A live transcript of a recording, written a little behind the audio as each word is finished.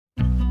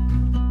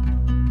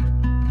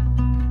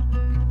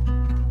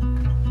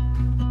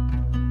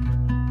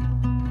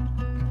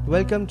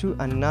Welcome to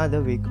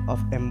another week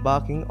of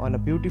embarking on a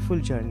beautiful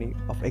journey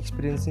of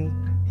experiencing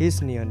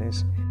His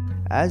nearness.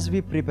 As we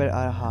prepare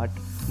our heart,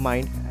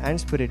 mind, and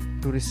spirit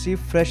to receive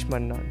fresh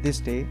manna this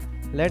day,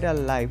 let our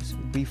lives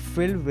be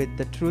filled with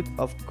the truth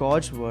of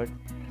God's Word,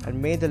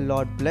 and may the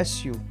Lord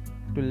bless you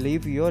to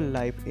live your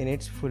life in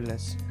its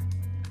fullness.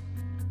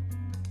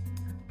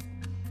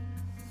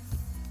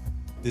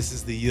 This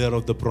is the year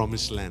of the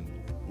promised land.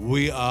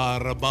 We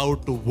are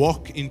about to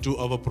walk into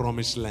our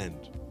promised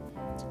land.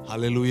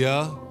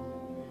 Hallelujah.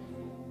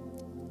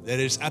 There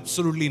is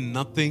absolutely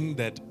nothing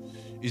that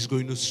is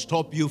going to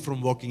stop you from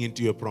walking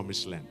into your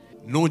promised land.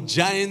 No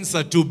giants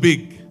are too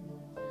big.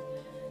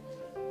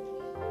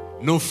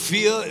 No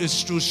fear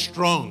is too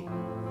strong.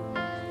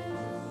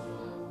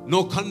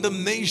 No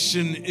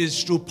condemnation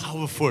is too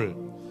powerful.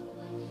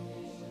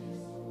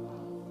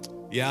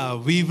 Yeah,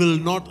 we will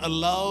not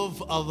allow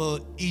our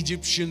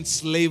Egyptian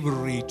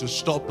slavery to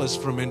stop us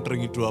from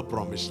entering into our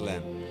promised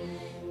land.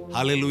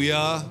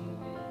 Hallelujah.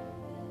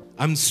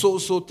 I'm so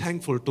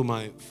thankful to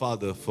my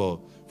Father for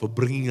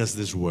bringing us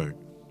this word.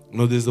 You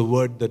know, there's a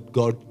word that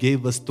God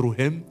gave us through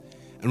Him,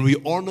 and we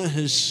honor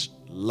His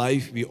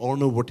life. We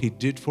honor what He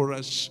did for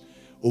us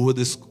over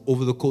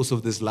the course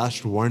of this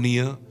last 1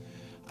 year.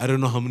 I don't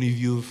know how many of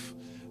you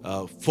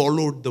have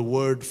followed the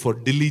word for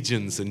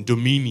diligence and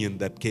dominion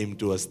that came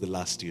to us the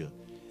last year.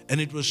 And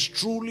it was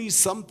truly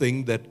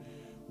something that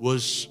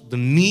was the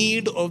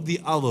need of the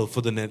hour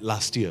for the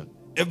last year.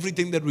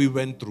 Everything that we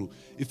went through,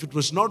 if it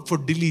was not for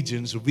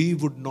diligence, we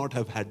would not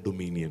have had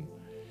dominion.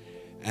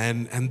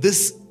 And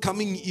this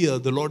coming year,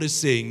 the Lord is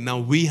saying, now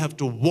we have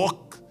to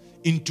walk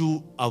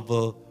into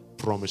our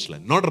promised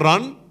land. Not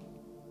run,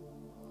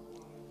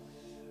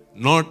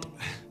 not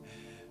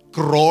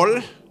crawl,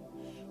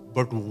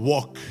 but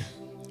walk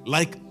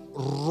like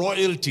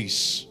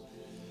royalties,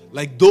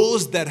 like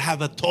those that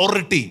have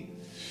authority,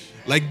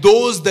 like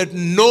those that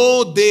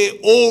know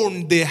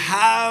they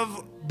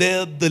have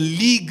the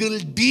legal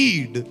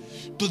deed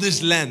to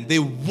this land. They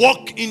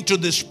walk into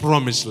this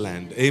promised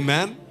land.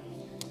 Amen.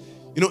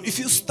 You know, if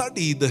you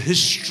study the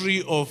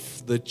history of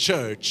the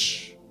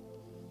church,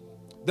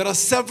 there are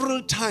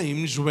several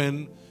times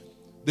when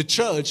the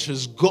church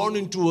has gone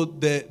into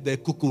their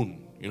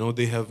cocoon. You know,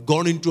 they have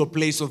gone into a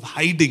place of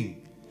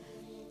hiding.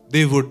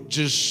 They would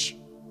just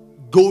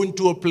go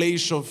into a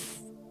place of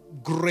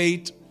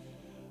great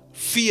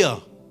fear.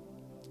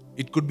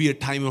 It could be a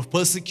time of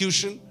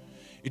persecution.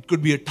 It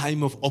could be a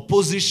time of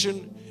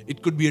opposition.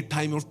 It could be a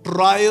time of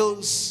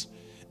trials.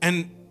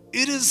 And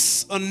it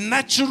is a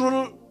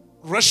natural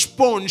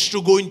response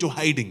to go into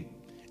hiding.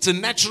 It's a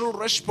natural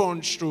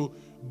response to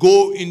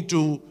go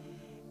into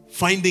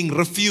finding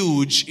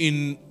refuge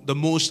in the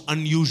most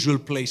unusual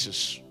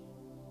places.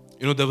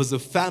 You know, there was a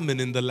famine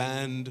in the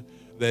land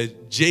where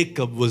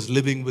Jacob was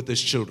living with his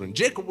children.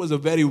 Jacob was a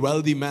very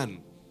wealthy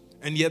man,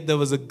 and yet there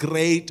was a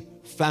great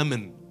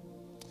famine.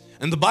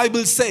 And the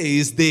Bible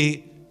says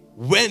they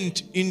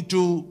went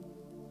into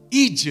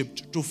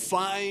Egypt to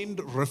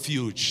find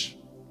refuge.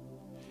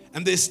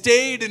 And they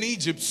stayed in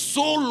Egypt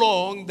so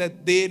long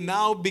that they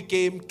now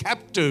became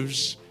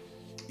captives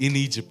in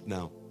Egypt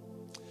now.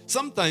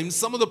 Sometimes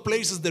some of the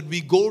places that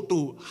we go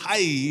to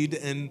hide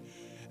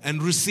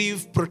and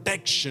receive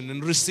protection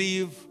and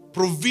receive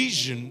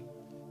provision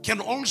can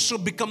also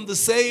become the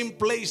same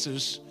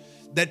places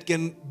that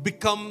can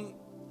become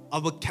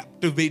our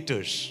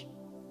captivators,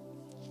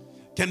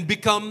 can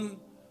become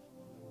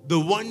the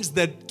ones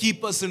that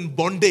keep us in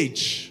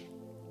bondage,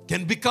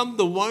 can become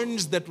the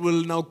ones that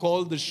will now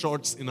call the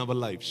shots in our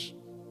lives.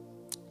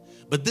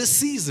 But this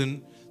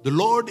season, the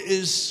Lord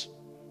is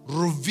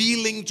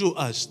revealing to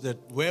us that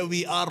where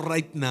we are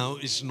right now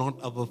is not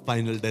our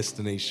final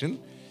destination.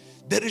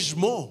 There is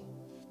more.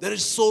 There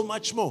is so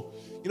much more.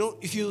 You know,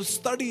 if you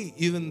study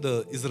even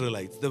the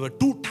Israelites, there were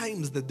 2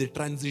 times that they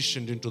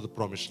transitioned into the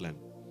promised land.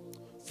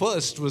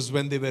 First was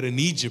when they were in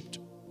Egypt,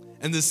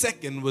 and the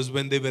second was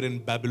when they were in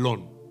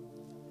Babylon.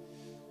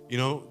 You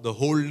know, the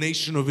whole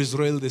nation of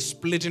Israel, they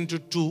split into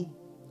 2.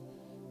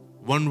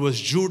 One was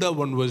Judah,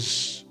 one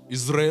was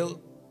Israel.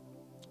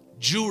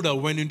 Judah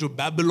went into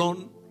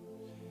Babylon.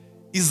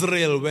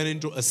 Israel went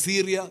into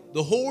Assyria.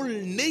 The whole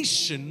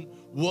nation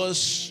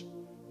was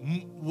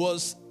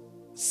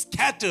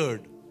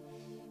scattered,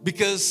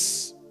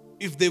 because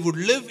if they would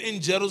live in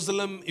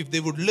Jerusalem, if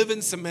they would live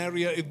in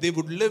Samaria, if they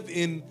would live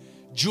in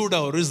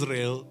Judah or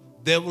Israel,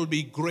 there will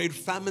be great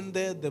famine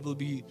there. There will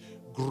be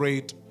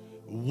great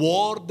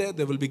war there.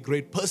 There will be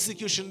great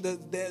persecution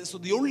there. So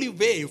the only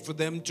way for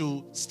them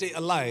to stay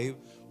alive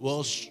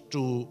was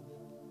to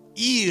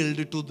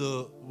yield to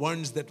the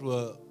ones that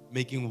were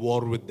making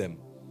war with them.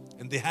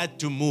 And they had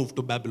to move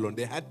to Babylon.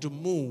 They had to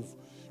move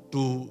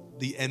to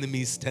the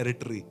enemy's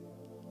territory.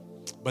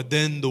 But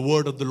then the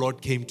word of the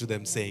Lord came to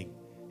them saying,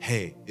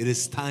 hey, it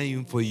is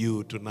time for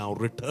you to now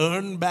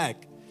return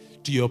back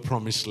to your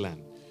promised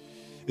land.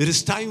 It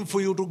is time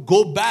for you to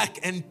go back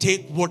and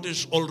take what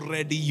is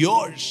already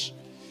yours.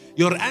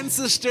 Your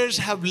ancestors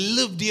have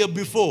lived here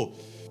before.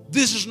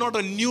 This is not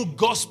a new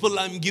gospel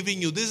I'm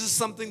giving you. This is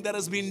something that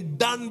has been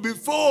done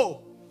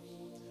before.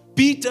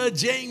 Peter,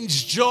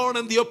 James, John,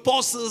 and the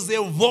apostles, they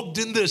have walked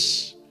in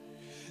this.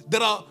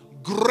 There are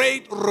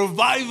great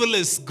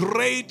revivalists,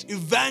 great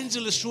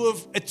evangelists who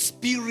have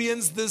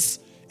experienced this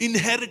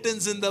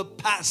inheritance in the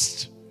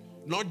past.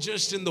 Not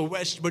just in the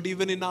West, but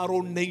even in our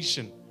own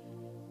nation.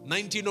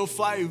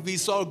 1905, we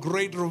saw a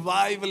great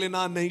revival in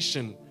our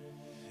nation.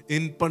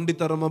 In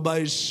Pandita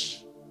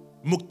Ramabai's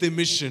Mukti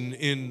Mission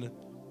in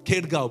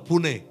Khedgaon,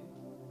 Pune.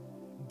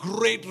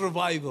 Great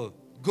revival,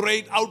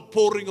 great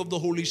outpouring of the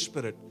Holy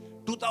Spirit.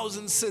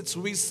 2006,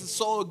 we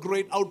saw a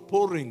great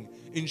outpouring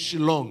in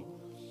Shillong.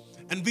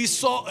 And we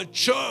saw a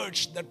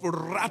church that would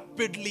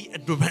rapidly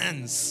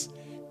advance,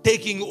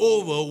 taking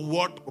over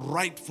what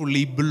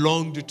rightfully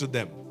belonged to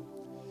them.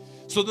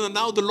 So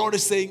now the Lord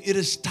is saying, it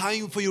is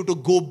time for you to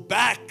go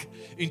back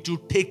into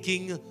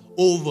taking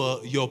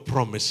over your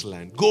promised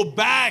land. Go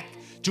back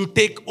to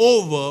take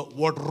over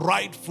what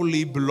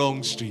rightfully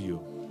belongs to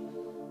you.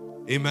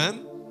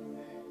 Amen?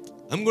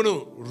 I'm going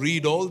to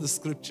read all the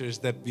scriptures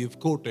that we've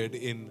quoted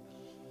in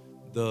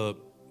the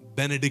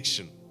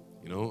benediction.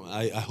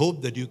 I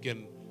hope that you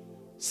can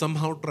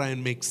somehow try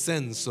and make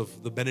sense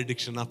of the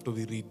benediction after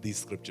we read these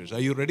scriptures. Are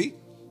you ready?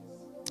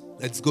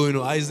 Let's go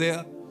into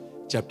Isaiah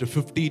chapter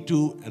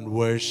 52 and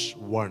verse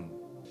 1.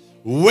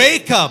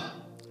 Wake up,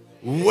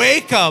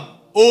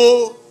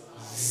 O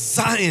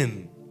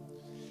Zion.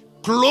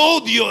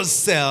 Clothe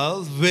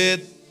yourself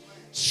with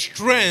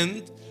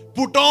strength.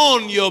 Put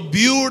on your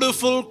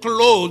beautiful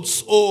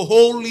clothes, O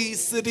holy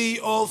city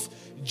of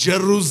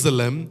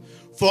Jerusalem.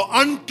 For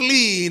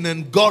unclean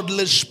and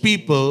godless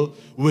people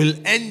will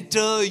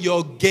enter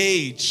your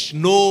gates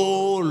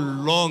no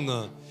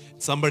longer.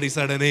 Somebody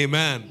said an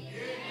amen.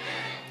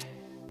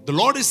 The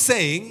Lord is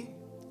saying,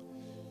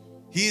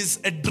 He is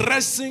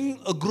addressing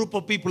a group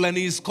of people and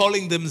He is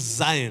calling them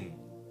Zion.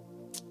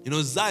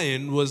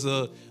 Zion was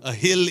a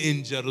hill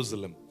in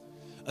Jerusalem.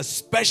 A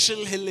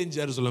special hill in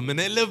Jerusalem. An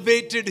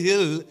elevated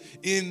hill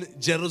in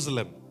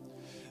Jerusalem.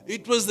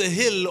 It was the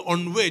hill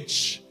on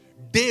which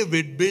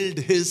David built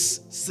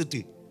his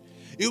city.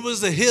 It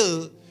was a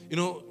hill,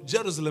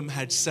 Jerusalem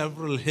had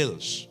several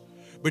hills.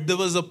 But there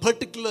was a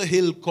particular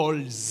hill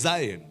called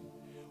Zion,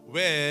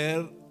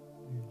 where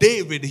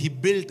David, he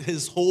built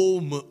his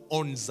home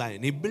on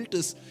Zion. He built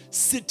his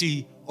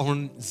city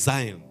on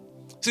Zion.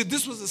 See,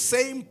 this was the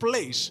same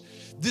place.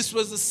 This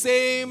was the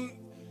same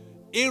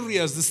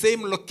areas, the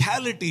same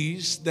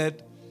localities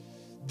that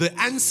the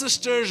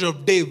ancestors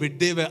of David,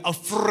 they were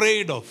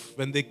afraid of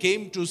when they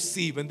came to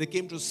see, when they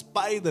came to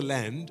spy the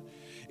land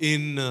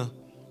in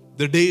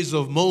the days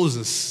of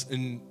Moses.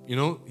 And,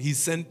 he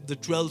sent the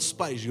 12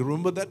 spies. You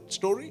remember that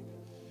story?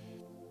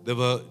 There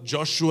were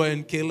Joshua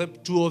and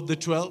Caleb, 2 of the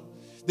 12.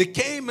 They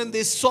came and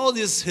they saw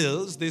these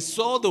hills, they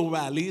saw the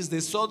valleys, they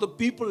saw the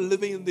people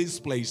living in these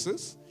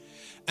places.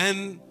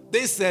 And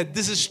they said,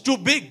 this is too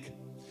big.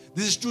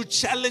 This is too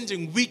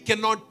challenging. We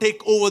cannot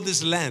take over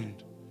this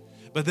land.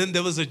 But then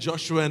there was a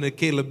Joshua and a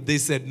Caleb. They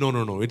said,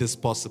 no, it is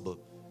possible.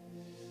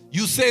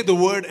 You say the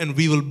word and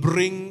we will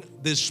bring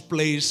this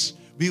place.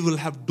 We will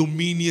have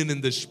dominion in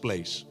this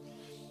place.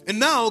 And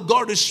now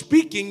God is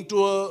speaking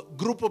to a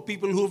group of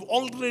people who have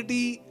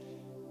already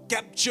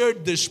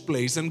captured this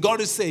place. And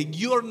God is saying,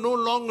 you are no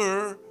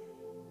longer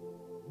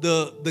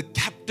the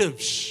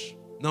captives.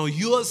 Now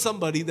you are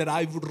somebody that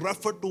I would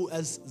refer to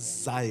as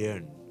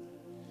Zion.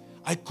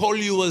 I call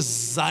you a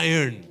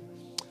Zion.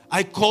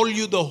 I call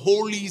you the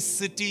holy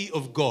city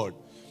of God.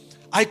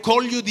 I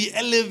call you the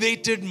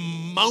elevated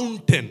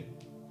mountain.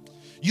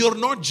 You're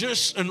not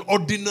just an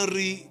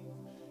ordinary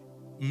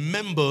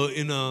member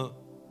in a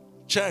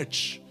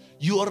church.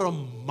 You are a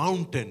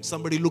mountain.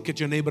 Somebody look at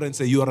your neighbor and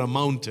say, you are a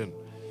mountain.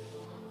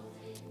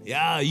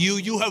 Yeah,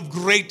 you have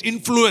great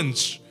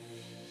influence.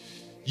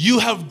 You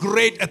have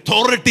great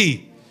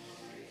authority.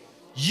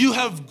 You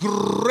have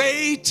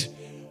great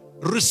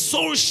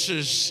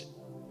resources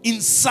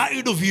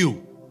inside of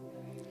you.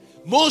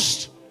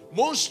 Most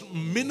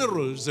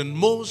minerals and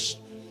most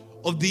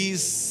of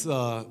these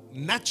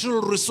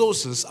natural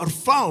resources are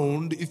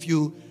found if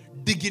you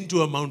dig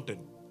into a mountain,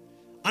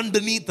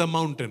 underneath a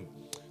mountain.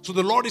 So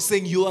the Lord is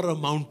saying, you are a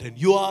mountain.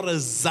 You are a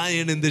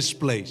Zion in this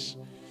place.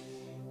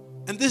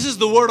 And this is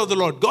the word of the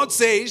Lord. God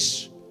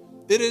says,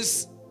 it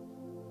is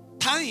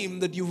time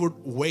that you would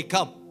wake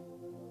up.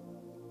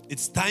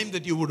 It's time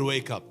that you would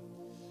wake up.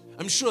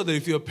 I'm sure that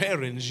if you're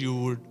parents, you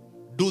would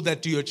do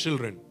that to your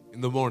children in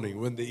the morning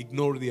when they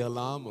ignore the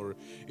alarm, or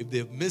if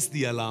they've missed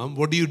the alarm.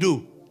 What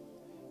do?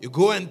 You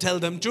go and tell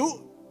them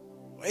to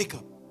wake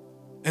up.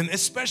 And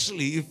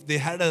especially if they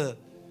had a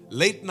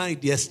late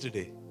night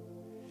yesterday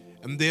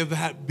and they've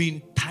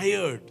been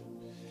tired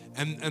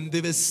and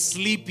they were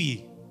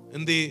sleepy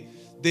and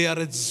they are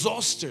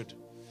exhausted.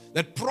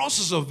 That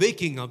process of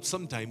waking up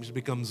sometimes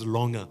becomes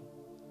longer.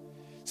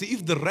 See,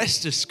 if the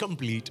rest is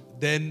complete,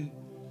 then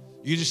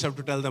you just have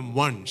to tell them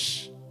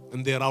once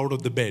and they are out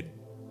of the bed.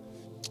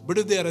 But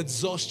if they are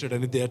exhausted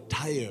and if they are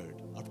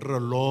tired after a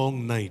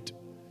long night,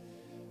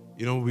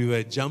 we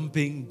were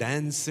jumping,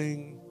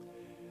 dancing.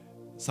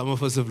 Some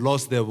of us have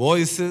lost their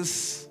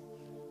voices.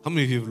 How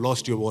many of you have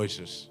lost your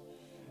voices?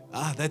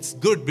 That's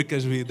good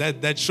because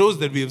that shows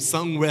that we have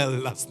sung well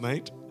last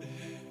night.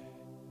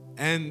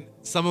 And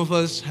some of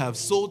us have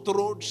sore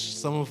throats.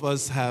 Some of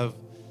us have,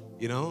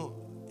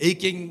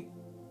 aching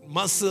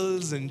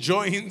muscles and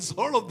joints,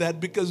 all of that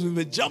because we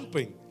were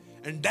jumping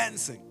and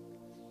dancing.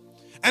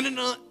 And in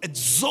an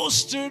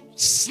exhausted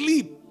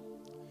sleep,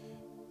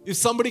 if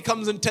somebody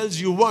comes and tells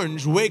you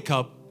once, wake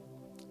up,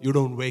 you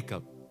don't wake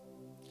up.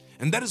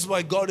 And that is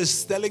why God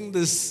is telling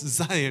this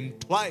Zion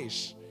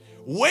twice,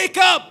 wake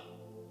up.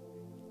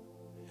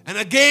 And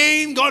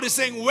again, God is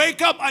saying,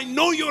 wake up. I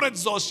know you're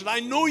exhausted. I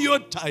know you're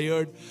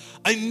tired.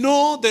 I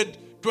know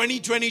that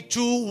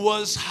 2022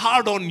 was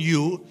hard on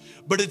you,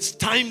 but it's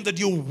time that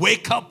you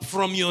wake up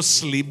from your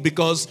sleep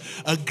because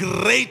a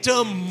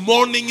greater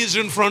morning is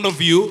in front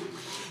of you.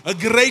 A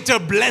greater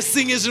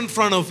blessing is in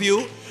front of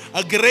you.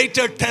 A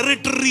greater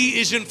territory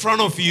is in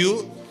front of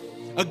you.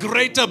 A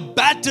greater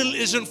battle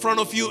is in front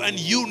of you, and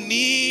you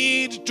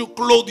need to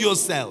clothe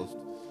yourself.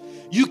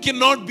 You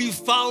cannot be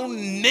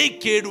found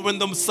naked when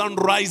the sun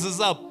rises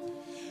up.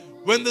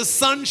 When the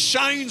sun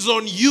shines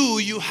on you,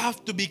 you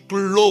have to be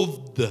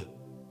clothed.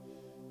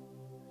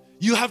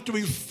 You have to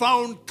be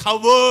found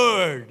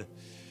covered.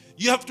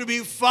 You have to be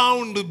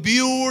found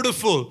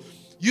beautiful.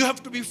 You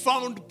have to be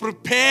found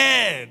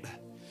prepared.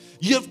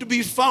 You have to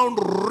be found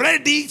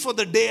ready for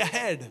the day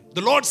ahead.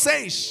 The Lord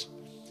says,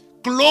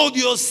 clothe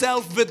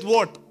yourself with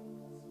what?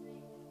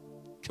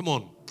 Come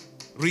on,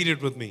 read it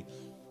with me.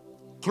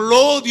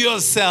 Clothe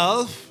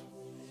yourself.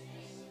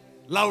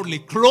 Loudly,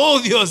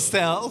 clothe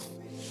yourself.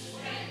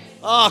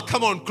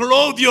 Come on,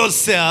 clothe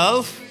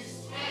yourself.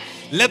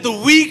 Let the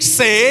weak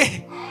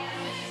say,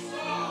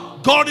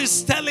 God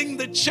is telling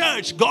the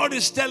church, God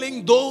is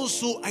telling those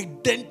who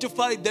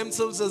identify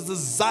themselves as the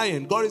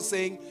Zion, God is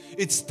saying,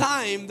 it's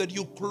time that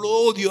you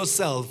clothe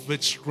yourself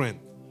with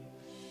strength.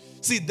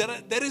 See,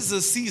 there is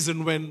a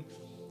season when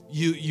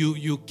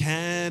you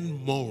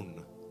can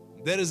moan.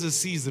 There is a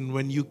season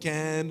when you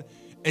can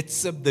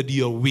accept that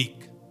you're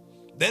weak.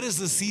 There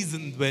is a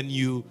season when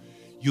you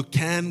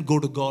can go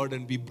to God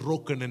and be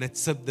broken and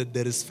accept that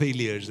there is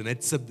failures and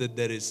accept that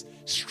there is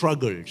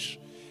struggles.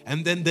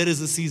 And then there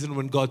is a season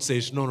when God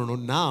says, no,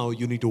 now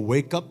you need to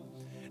wake up.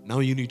 Now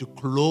you need to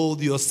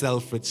clothe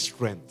yourself with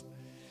strength.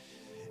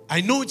 I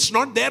know it's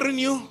not there in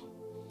you.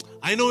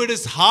 I know it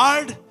is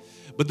hard.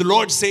 But the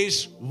Lord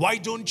says, why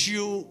don't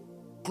you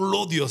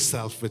clothe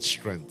yourself with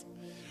strength?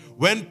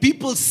 When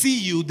people see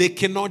you, they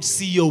cannot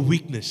see your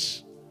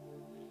weakness.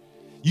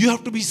 You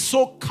have to be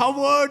so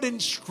covered in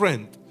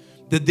strength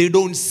that they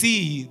don't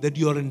see that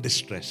you are in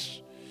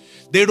distress.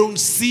 They don't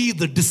see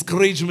the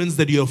discouragements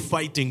that you're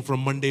fighting from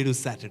Monday to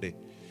Saturday.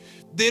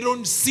 They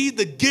don't see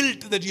the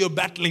guilt that you're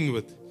battling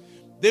with.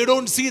 They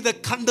don't see the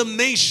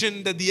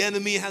condemnation that the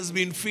enemy has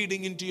been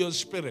feeding into your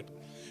spirit.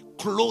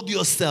 Clothe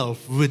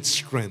yourself with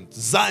strength.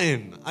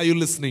 Zion, are you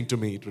listening to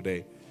me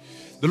today?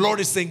 The Lord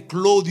is saying,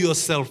 clothe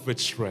yourself with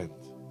strength.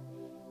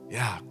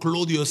 Yeah,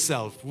 clothe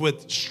yourself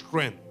with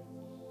strength.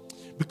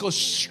 Because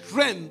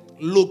strength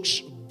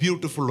looks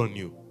beautiful on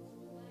you.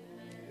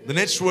 The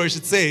next verse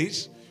it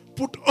says,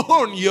 put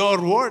on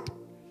your what?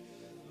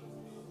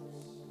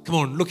 Come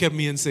on, look at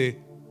me and say,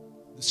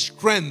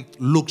 strength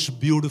looks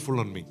beautiful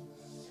on me.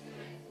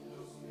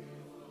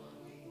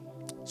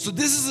 So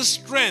this is a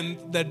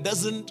strength that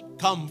doesn't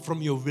come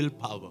from your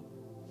willpower.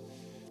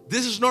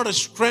 This is not a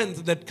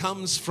strength that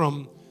comes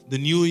from the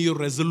New Year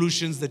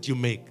resolutions that you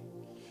make.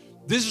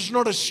 This is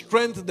not a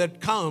strength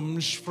that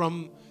comes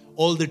from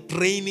all the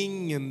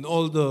training and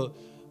all the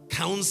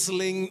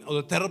counseling or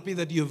the therapy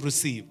that you have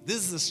received. This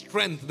is a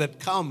strength that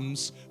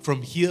comes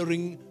from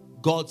hearing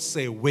God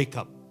say, wake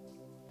up.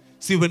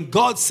 See, when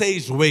God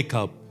says, wake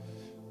up,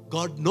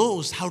 God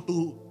knows how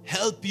to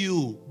help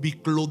you be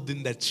clothed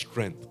in that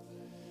strength.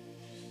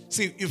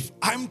 See, if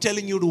I'm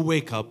telling you to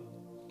wake up,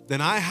 then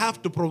I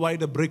have to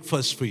provide a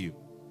breakfast for you.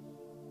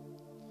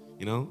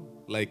 You know,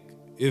 like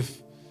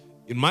if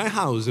in my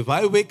house, if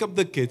I wake up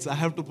the kids, I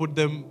have to put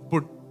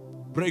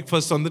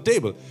breakfast on the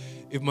table.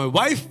 If my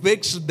wife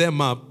wakes them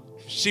up,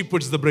 she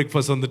puts the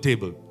breakfast on the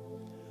table.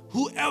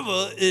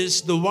 Whoever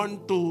is the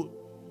one to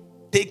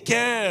take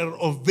care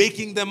of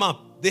waking them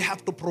up, they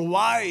have to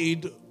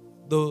provide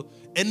the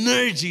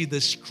energy,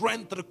 the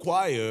strength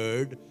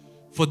required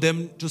for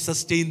them to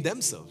sustain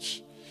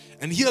themselves.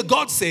 And here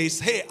God says,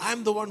 hey,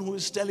 I'm the one who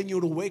is telling you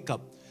to wake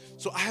up.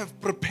 So I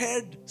have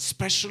prepared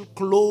special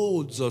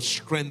clothes of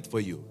strength for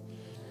you.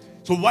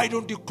 So why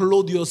don't you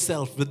clothe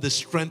yourself with the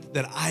strength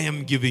that I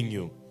am giving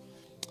you?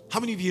 How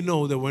many of you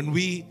know that when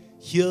we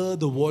hear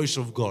the voice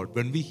of God,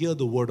 when we hear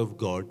the word of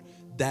God,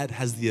 that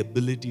has the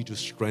ability to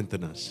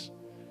strengthen us?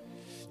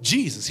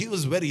 Jesus, he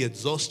was very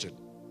exhausted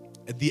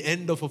at the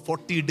end of a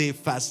 40-day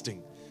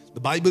fasting. The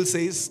Bible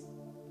says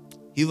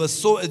he was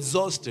so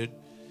exhausted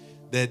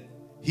that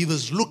he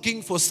was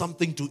looking for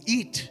something to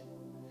eat.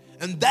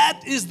 And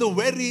that is the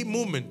very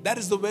moment, that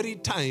is the very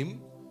time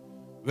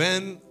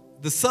when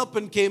the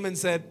serpent came and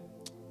said,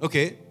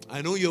 okay,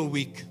 I know you're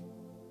weak.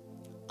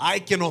 I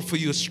can offer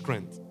you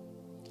strength.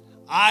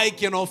 I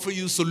can offer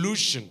you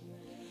solution.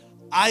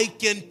 I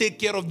can take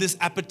care of this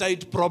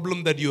appetite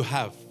problem that you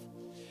have.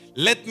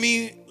 Let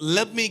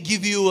me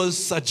give you a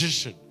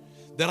suggestion.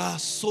 There are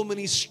so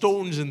many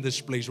stones in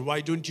this place.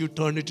 Why don't you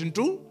turn it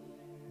into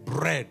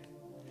bread?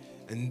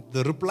 And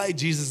the reply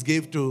Jesus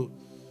gave to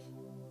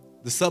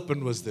the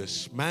serpent was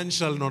this: man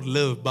shall not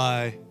live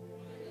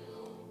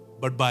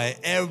but by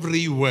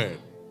every word.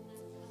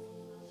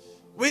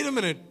 Wait a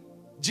minute,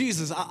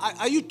 Jesus,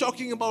 are you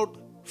talking about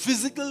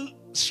physical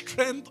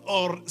strength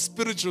or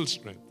spiritual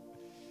strength?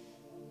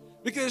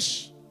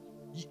 Because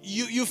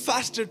you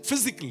fasted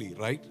physically,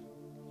 right?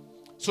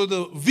 So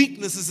the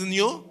weakness is in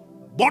your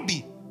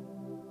body,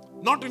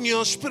 not in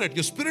your spirit.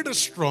 Your spirit is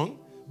strong,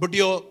 but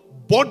your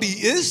body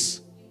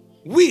is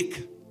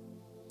weak.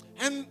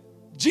 And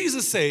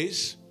Jesus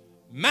says,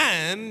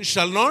 man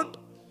shall not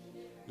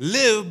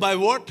live by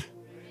what?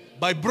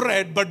 By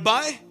bread, but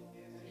by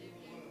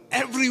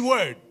every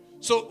word.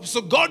 So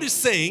God is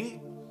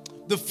saying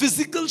the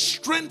physical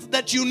strength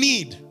that you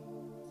need.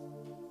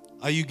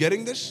 Are you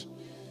getting this?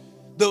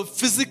 The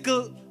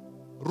physical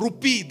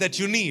rupee that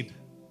you need.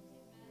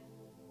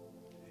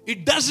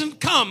 It doesn't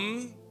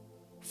come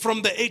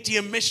from the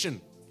ATM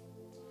machine.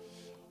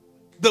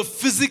 The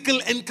physical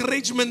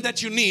encouragement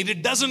that you need,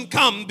 it doesn't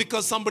come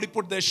because somebody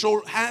put their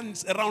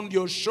hands around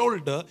your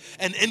shoulder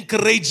and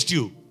encouraged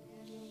you.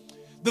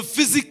 The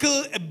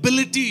physical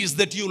abilities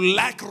that you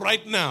lack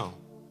right now,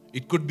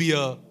 it could be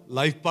a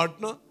life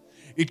partner,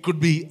 it could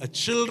be a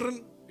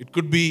children, it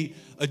could be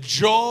a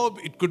job,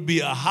 it could be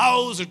a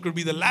house, it could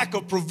be the lack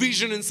of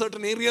provision in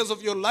certain areas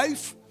of your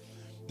life.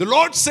 The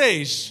Lord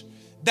says,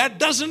 that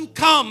doesn't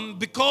come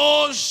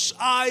because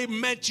I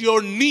met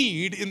your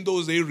need in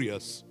those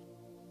areas.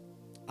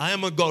 I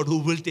am a God who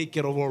will take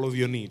care of all of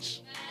your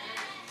needs.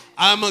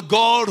 I am a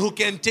God who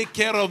can take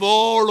care of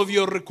all of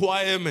your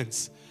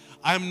requirements.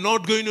 I am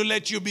not going to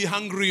let you be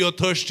hungry or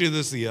thirsty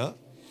this year.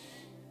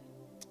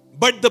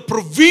 But the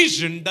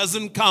provision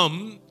doesn't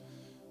come,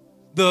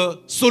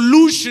 the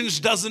solutions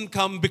doesn't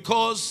come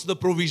because the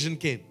provision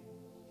came.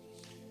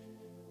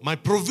 My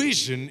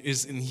provision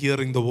is in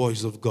hearing the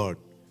voice of God.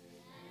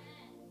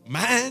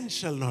 Man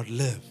shall not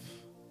live.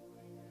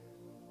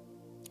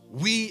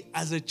 We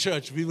as a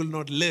church, we will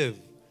not live.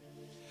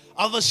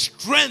 Our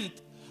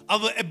strength,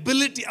 our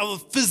ability, our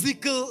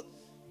physical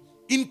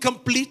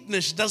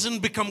incompleteness doesn't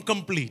become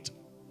complete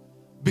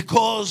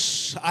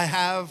because I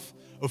have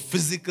a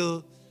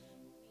physical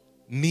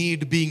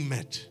need being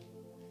met.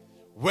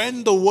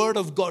 When the word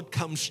of God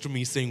comes to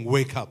me saying,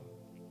 wake up.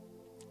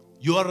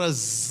 You are a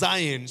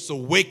Zion, so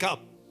wake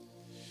up.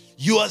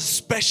 You are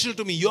special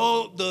to me.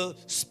 You're the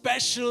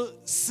special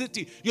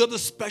city. You're the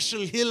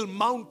special hill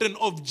mountain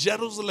of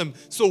Jerusalem.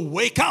 So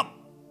wake up.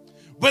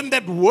 When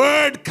that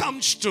word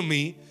comes to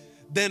me,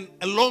 then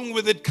along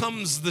with it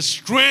comes the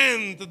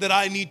strength that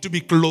I need to be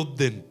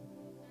clothed in.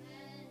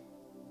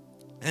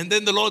 And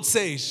then the Lord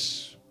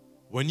says,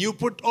 when you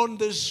put on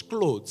these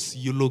clothes,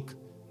 you look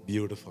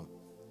beautiful.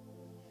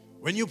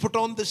 When you put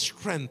on this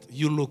strength,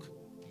 you look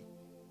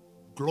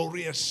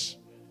glorious.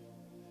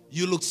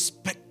 You look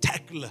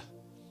spectacular.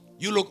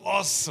 You look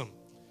awesome.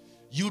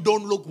 You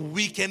don't look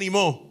weak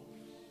anymore.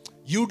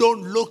 You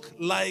don't look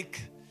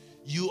like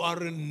you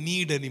are in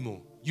need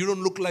anymore. You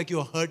don't look like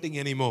you're hurting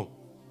anymore.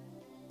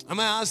 Am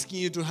I asking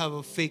you to have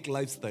a fake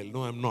lifestyle?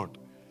 No, I'm not.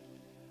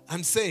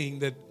 I'm saying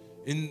that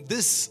in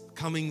this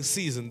coming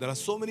season, there are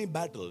so many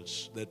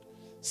battles that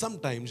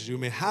sometimes you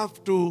may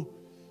have to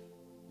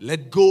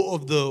let go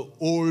of the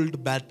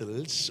old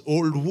battles,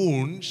 old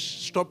wounds,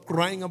 stop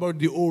crying about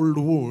the old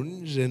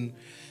wounds and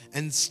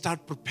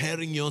start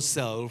preparing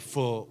yourself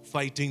for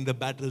fighting the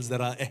battles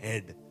that are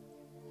ahead.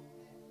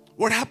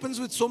 What happens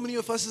with so many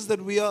of us is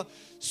that we are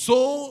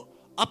so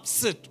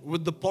upset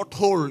with the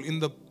pothole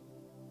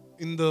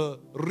in the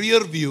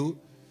rear view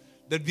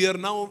that we are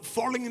now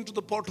falling into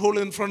the pothole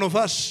in front of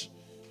us.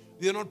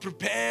 We are not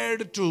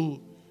prepared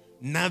to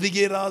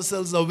navigate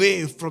ourselves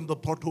away from the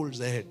potholes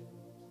ahead.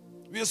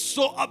 We are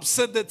so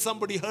upset that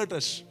somebody hurt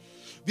us.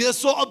 We are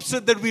so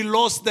upset that we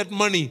lost that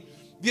money.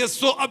 We are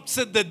so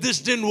upset that this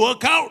didn't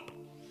work out,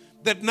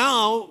 that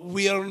now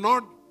we are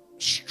not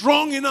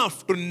strong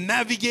enough to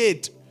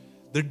navigate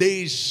the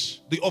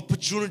days, the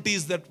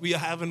opportunities that we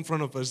have in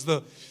front of us,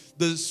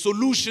 the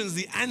solutions,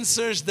 the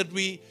answers that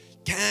we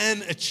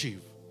can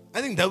achieve.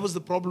 I think that was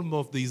the problem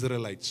of the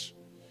Israelites.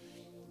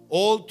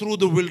 All through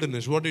the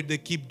wilderness, what did they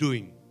keep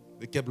doing?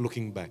 They kept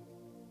looking back.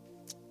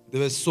 They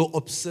were so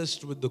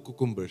obsessed with the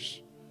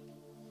cucumbers.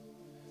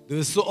 They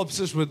were so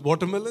obsessed with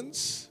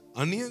watermelons,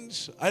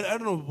 onions. I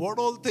don't know what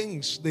all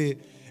things they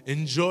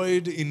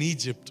enjoyed in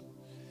Egypt.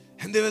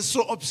 And they were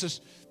so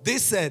obsessed. They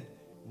said,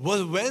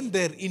 well, when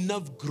there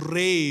enough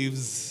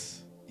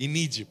graves in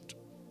Egypt.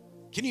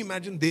 Can you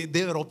imagine?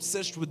 They were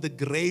obsessed with the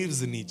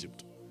graves in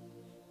Egypt.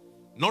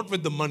 Not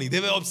with the money. They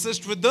were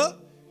obsessed with the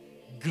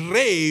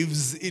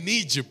graves in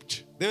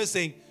Egypt. They were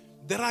saying,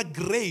 there are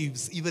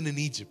graves even in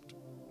Egypt.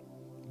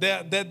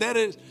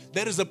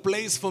 There is a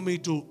place for me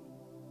to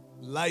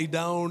lie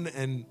down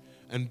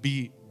and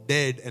be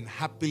dead and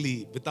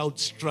happily, without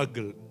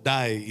struggle,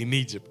 die in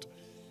Egypt.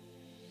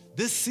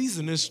 This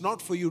season is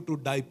not for you to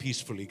die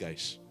peacefully,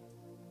 guys.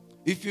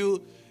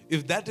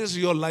 If that is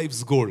your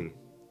life's goal,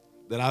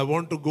 that I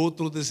want to go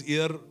through this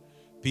year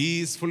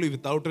peacefully,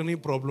 without any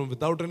problem,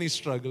 without any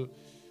struggle,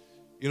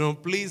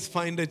 please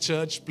find a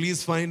church,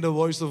 please find a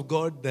voice of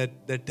God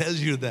that tells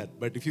you that.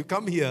 But if you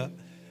come here,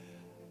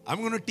 I'm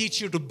going to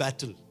teach you to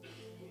battle.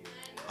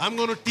 I'm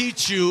going to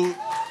teach you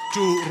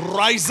to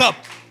rise up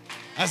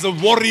as a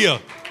warrior.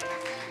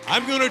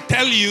 I'm going to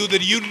tell you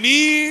that you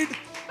need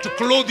to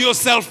clothe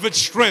yourself with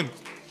strength.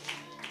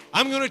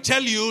 I'm going to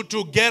tell you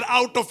to get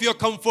out of your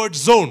comfort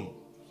zone.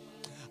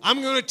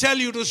 I'm going to tell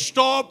you to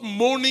stop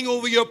mourning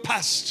over your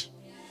past.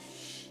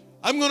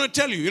 I'm going to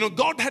tell you,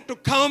 God had to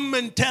come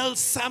and tell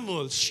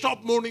Samuel,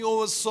 stop mourning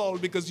over Saul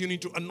because you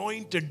need to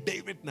anoint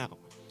David now.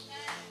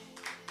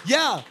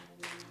 Yeah,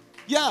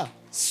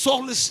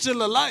 Saul is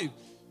still alive.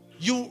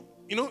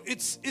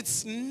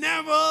 It's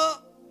never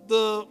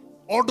the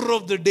order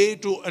of the day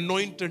to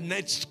anoint a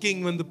next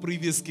king when the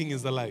previous king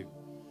is alive.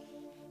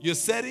 You're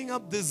setting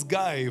up this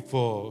guy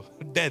for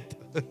death.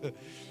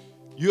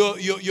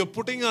 You're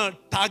putting a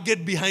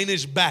target behind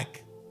his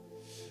back.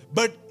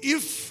 But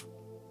if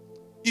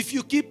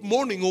you keep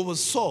mourning over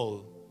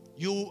Saul,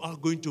 you are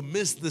going to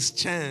miss this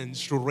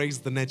chance to raise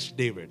the next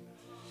David.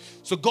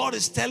 So God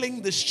is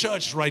telling this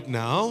church right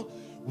now,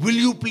 will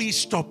you please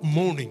stop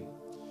mourning?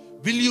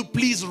 Will you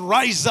please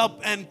rise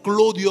up and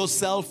clothe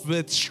yourself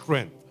with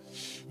strength?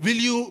 Will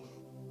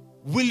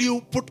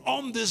you put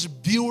on these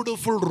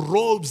beautiful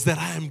robes that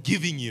I am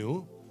giving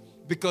you?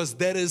 Because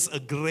there is a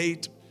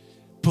great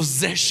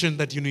possession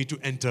that you need to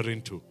enter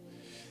into.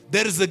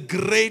 There is a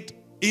great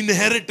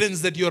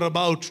inheritance that you're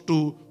about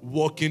to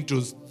walk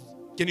into.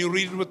 Can you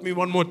read it with me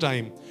one more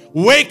time?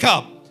 Wake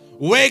up,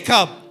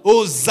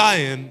 O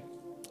Zion,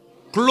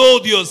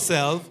 clothe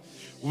yourself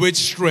with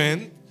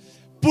strength.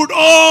 Put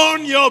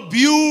on your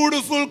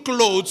beautiful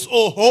clothes,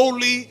 O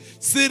holy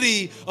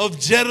city of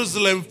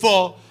Jerusalem,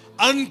 for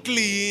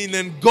unclean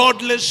and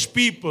godless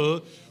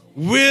people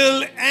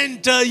will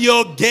enter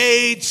your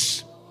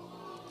gates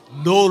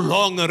no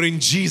longer, in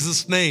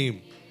Jesus'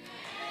 name.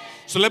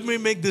 So let me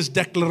make this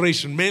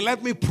declaration.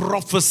 Let me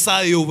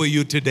prophesy over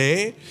you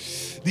today.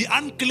 The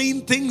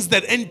unclean things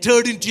that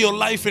entered into your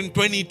life in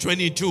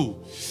 2022.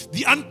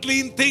 The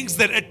unclean things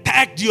that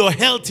attacked your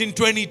health in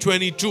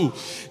 2022.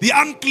 The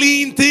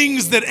unclean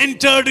things that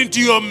entered into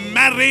your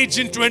marriage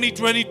in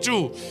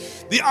 2022.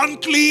 The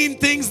unclean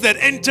things that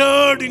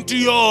entered into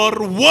your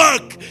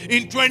work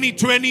in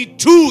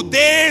 2022.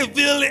 They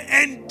will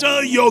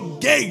enter your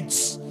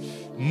gates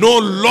no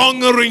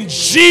longer, in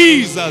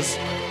Jesus'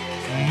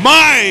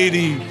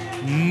 mighty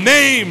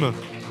name.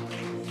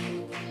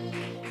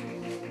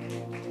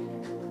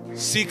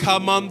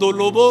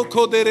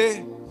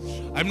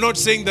 I'm not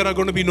saying there are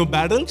going to be no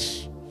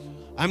battles.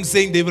 I'm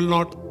saying they will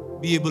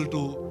not be able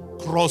to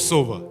cross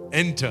over,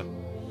 enter.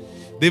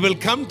 They will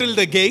come till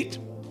the gate.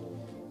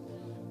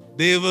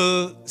 They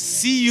will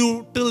see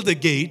you till the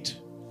gate.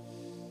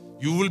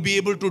 You will be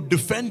able to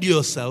defend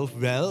yourself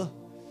well,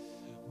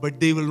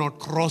 but they will not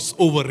cross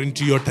over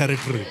into your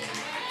territory.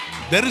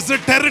 There is a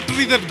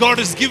territory that God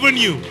has given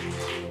you,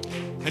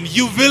 and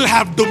you will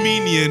have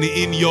dominion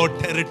in your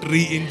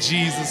territory in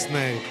Jesus'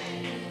 name.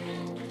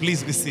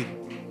 Please be seated.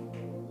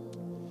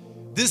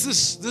 This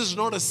is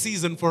not a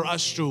season for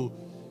us to,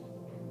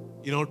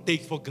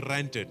 take for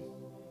granted.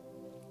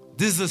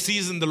 This is a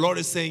season the Lord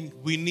is saying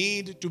we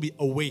need to be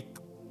awake.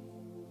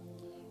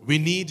 We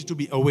need to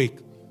be awake,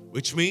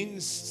 which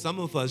means some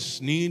of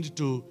us need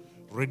to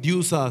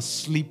reduce our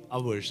sleep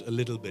hours a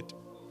little bit.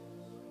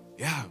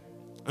 Yeah,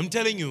 I'm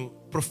telling you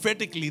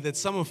prophetically that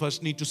some of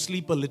us need to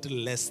sleep a little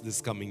less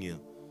this coming year.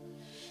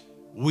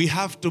 We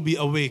have to be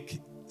awake.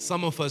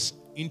 Some of us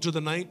into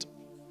the night.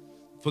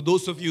 For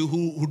those of you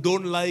who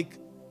don't like,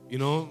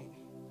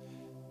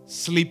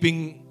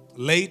 sleeping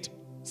late,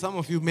 some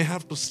of you may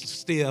have to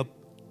stay up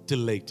till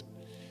late.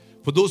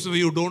 For those of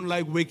you who don't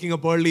like waking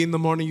up early in the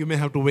morning, you may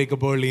have to wake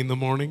up early in the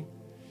morning.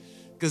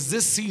 Because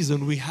this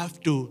season we have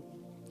to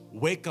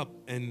wake up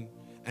and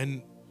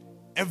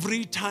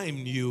every time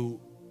you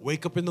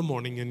wake up in the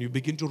morning and you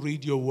begin to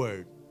read your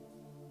word,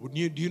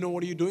 do you know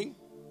what you're doing?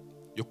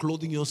 You're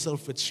clothing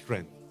yourself with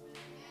strength.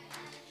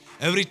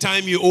 Every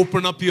time you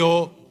open up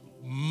your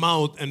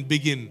mouth and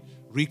begin,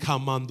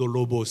 Rikamando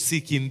Lobo,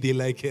 Sikindi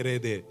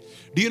Laikerede.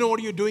 Do you know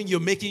what you're doing?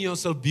 You're making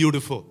yourself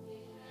beautiful.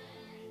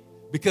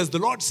 Because the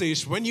Lord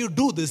says, when you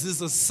do this,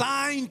 is a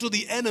sign to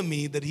the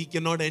enemy that he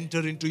cannot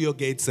enter into your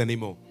gates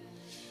anymore.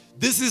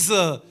 This is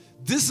a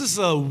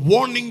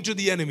warning to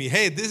the enemy.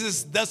 Hey, this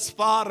is thus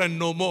far and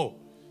no more.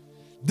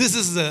 This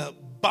is a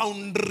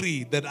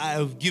boundary that I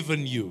have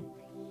given you.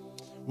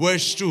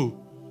 Verse 2.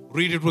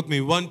 Read it with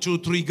me. 1, 2,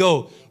 3,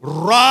 go.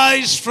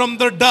 Rise from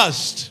the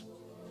dust.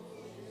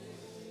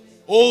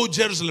 Oh,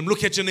 Jerusalem.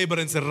 Look at your neighbor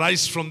and say,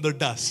 rise from the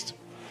dust.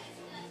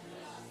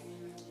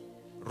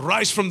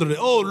 Rise from the dust.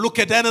 Oh, look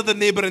at another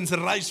neighbor and say,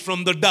 rise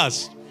from the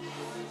dust.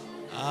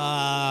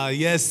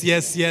 Yes.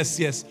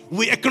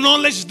 We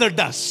acknowledge the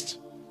dust.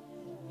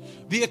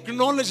 We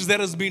acknowledge there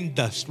has been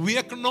dust. We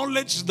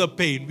acknowledge the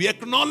pain. We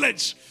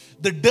acknowledge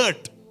the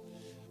dirt.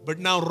 But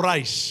now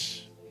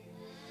rise.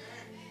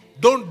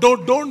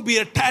 Don't be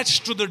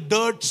attached to the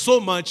dirt so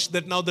much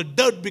that now the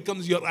dirt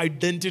becomes your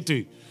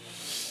identity.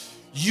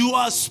 You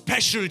are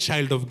special,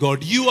 child of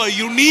God. You are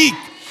unique.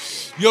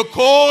 You're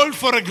called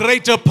for a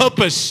greater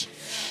purpose.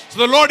 So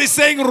the Lord is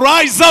saying,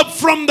 rise up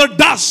from the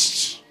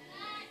dust.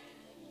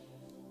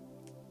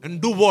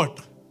 And do what?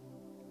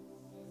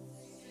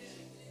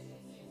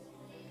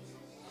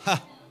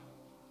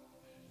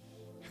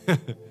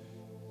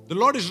 The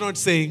Lord is not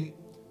saying,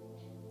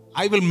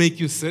 I will make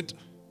you sit.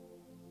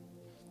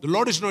 The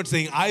Lord is not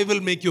saying, I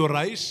will make you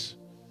rise.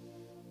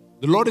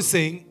 The Lord is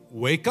saying,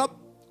 wake up,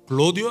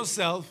 clothe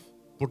yourself,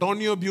 put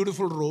on your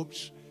beautiful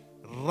robes,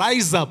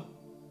 rise up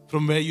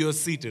from where you are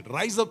seated,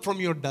 rise up from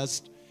your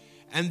dust,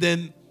 and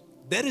then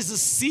there is a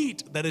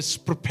seat that is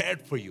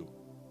prepared for you,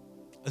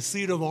 a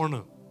seat of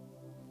honor.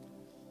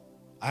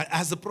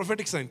 As a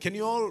prophetic sign, can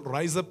you all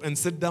rise up and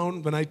sit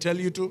down when I tell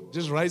you to?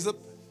 Just rise up.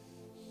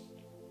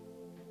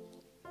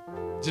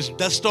 Just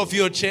dust off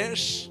your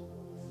chairs.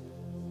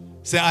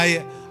 Say, I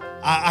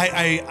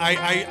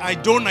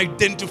don't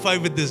identify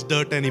with this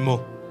dirt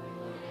anymore.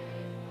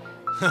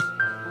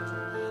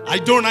 I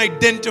don't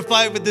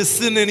identify with this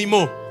sin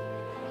anymore.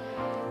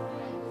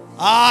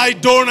 I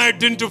don't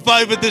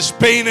identify with this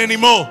pain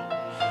anymore.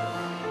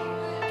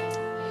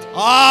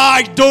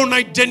 I don't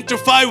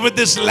identify with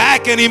this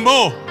lack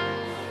anymore.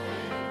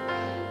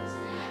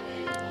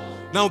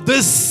 Now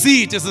this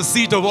seat is a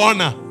seat of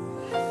honor.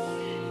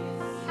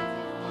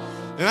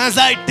 And as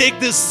I take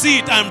this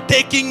seat, I'm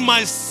taking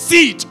my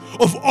seat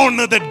of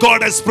honor that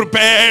God has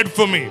prepared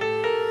for me.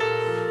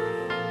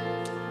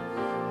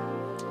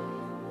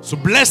 So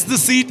bless the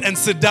seat and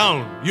sit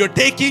down. You're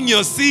taking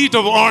your seat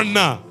of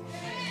honor.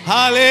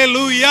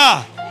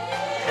 Hallelujah.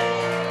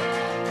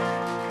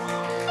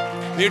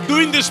 We're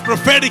doing this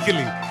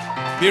prophetically.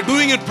 We're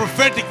doing it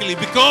prophetically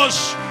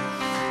because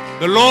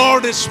the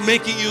Lord is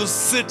making you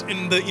sit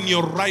in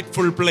your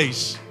rightful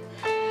place.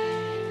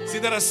 See,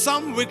 there are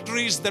some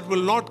victories that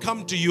will not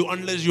come to you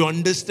unless you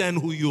understand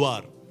who you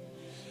are.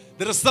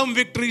 There are some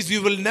victories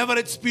you will never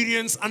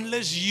experience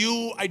unless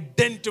you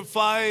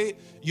identify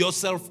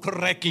yourself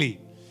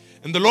correctly.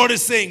 And the Lord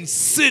is saying,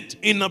 sit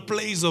in a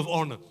place of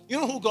honor. You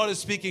know who God is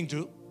speaking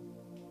to?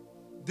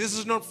 This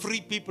is not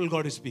free people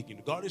God is speaking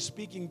to. God is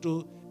speaking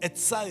to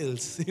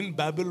exiles in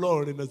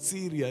Babylon, in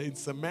Assyria, in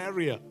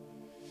Samaria.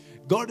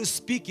 God is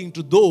speaking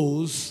to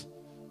those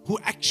who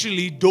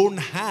actually don't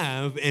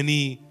have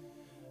any,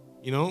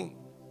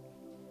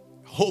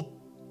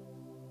 hope.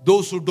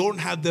 Those who don't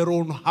have their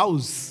own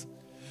house.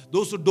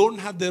 Those who don't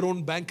have their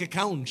own bank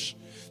accounts.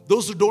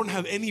 Those who don't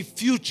have any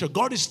future.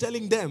 God is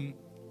telling them,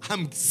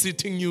 I'm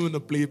sitting you in a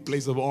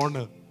place of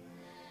honor.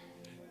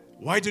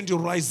 Why don't you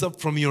rise up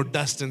from your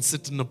dust and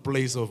sit in a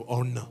place of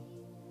honor?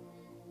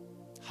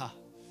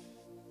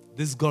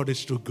 This God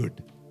is too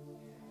good.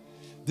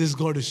 This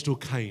God is too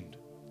kind.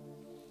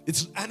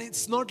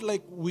 It's not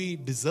like we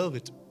deserve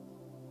it.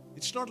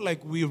 It's not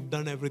like we've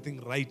done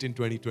everything right in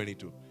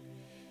 2022.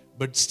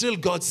 But still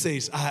God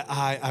says,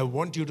 I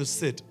want you to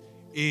sit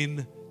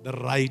in the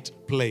right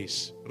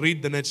place.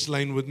 Read the next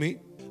line with me.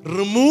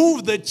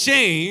 Remove the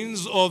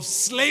chains of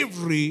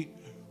slavery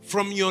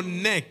from your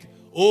neck,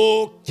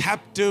 O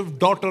captive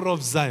daughter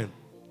of Zion.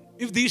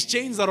 If these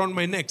chains are on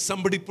my neck,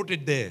 somebody put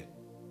it there.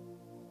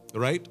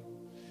 Right?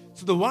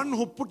 So the one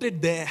who put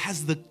it there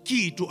has the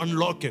key to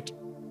unlock it.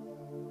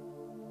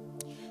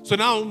 So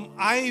now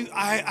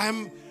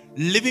I'm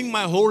living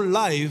my whole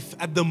life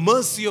at the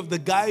mercy of the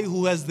guy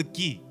who has the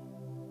key,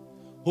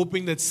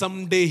 hoping that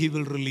someday he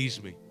will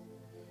release me,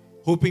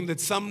 hoping that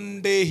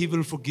someday he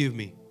will forgive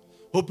me,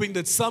 hoping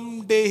that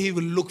someday he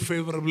will look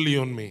favorably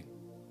on me.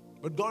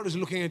 But God is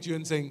looking at you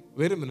and saying,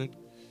 wait a minute,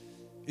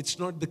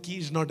 the key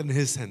is not in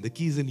his hand, the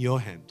key is in your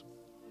hand.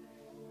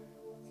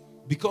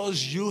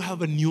 Because you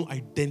have a new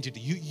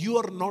identity. You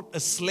are not a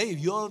slave.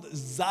 You are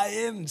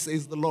Zion,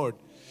 says the Lord.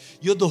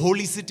 You're the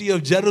holy city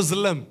of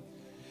Jerusalem.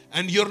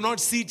 And you're not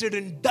seated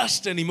in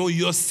dust anymore.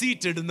 You're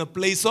seated in the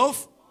place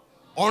of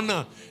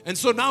honor. And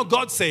so now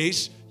God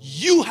says,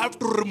 you have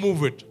to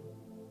remove it.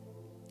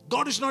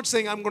 God is not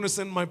saying, I'm going to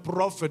send my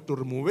prophet to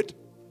remove it.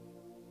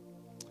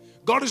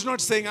 God is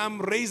not saying, I'm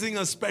raising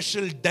a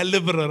special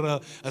deliverer,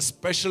 a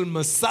special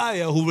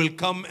Messiah who will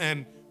come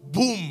and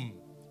boom,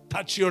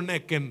 touch your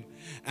neck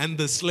and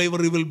the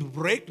slavery will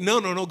break.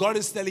 No. God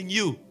is telling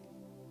you,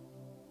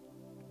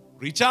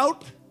 reach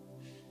out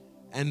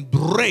and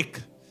break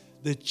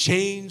the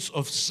chains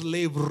of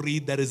slavery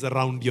that is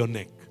around your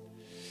neck.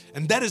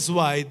 And that is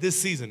why this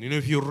season,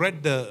 if you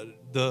read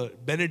the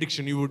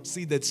benediction, you would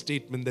see that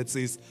statement that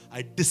says,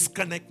 I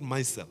disconnect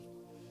myself.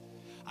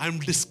 I'm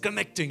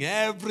disconnecting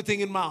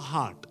everything in my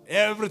heart,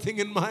 everything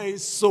in my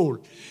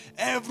soul,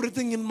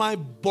 everything in my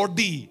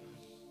body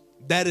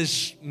that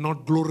is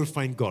not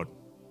glorifying God.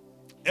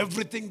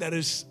 Everything that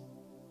is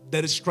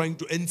trying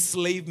to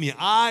enslave me,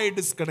 I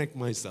disconnect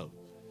myself.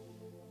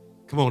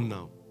 Come on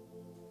now.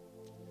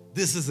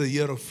 This is a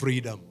year of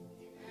freedom.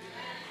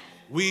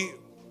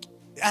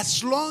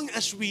 As long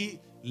as we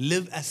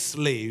live as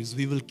slaves,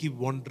 we will keep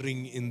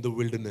wandering in the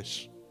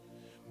wilderness.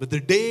 But the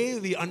day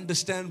we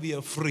understand we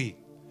are free,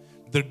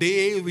 the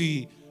day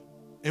we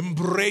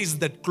embrace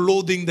that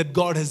clothing that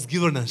God has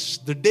given us,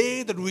 the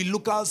day that we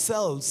look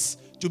ourselves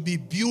to be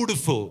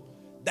beautiful,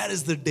 that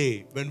is the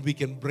day when we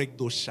can break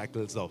those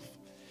shackles off.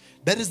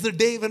 That is the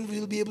day when we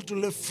will be able to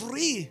live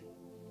free.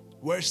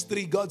 Verse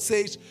 3, God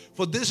says,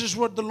 "For this is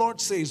what the Lord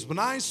says, when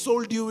I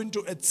sold you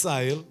into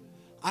exile,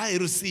 I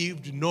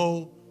received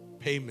no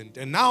payment.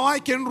 And now I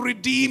can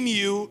redeem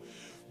you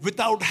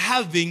without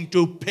having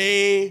to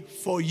pay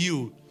for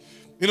you."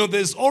 You know,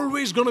 there's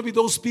always going to be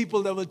those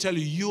people that will tell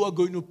you, you are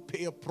going to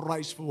pay a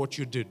price for what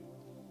you did.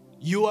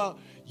 You are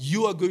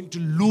going to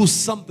lose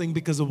something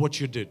because of what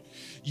you did.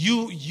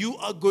 You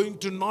are going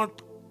to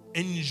not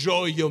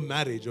enjoy your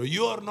marriage, or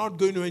you are not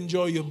going to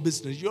enjoy your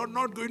business. You are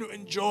not going to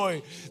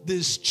enjoy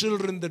these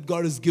children that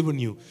God has given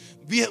you.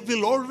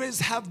 We'll always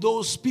have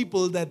those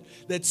people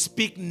that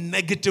speak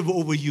negative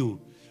over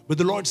you. But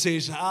the Lord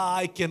says,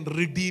 I can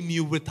redeem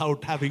you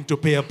without having to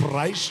pay a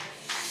price.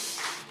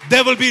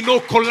 There will be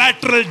no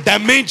collateral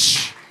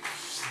damage.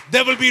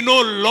 There will be no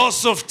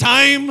loss of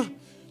time.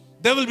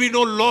 There will be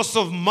no loss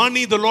of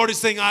money. The Lord is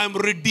saying, I am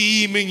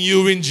redeeming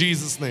you in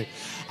Jesus' name.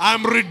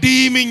 I'm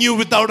redeeming you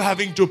without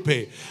having to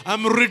pay.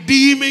 I'm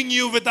redeeming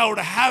you without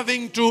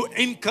having to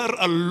incur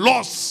a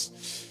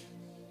loss.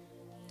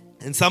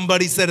 And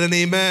somebody said an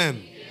amen.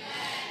 Amen.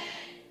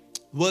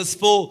 Verse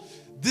 4,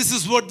 this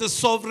is what the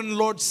sovereign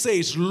Lord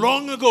says.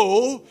 Long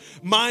ago,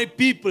 my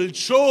people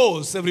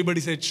chose. Everybody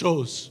said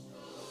chose.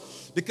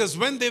 Because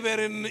when they were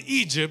in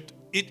Egypt,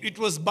 it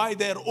was by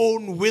their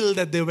own will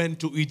that they went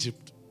to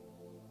Egypt.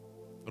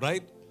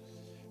 Right?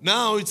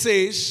 Now it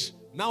says,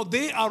 now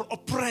they are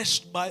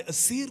oppressed by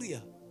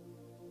Assyria.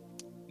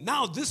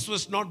 Now this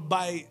was not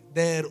by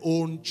their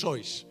own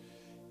choice.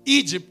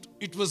 Egypt,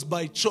 it was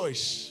by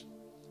choice.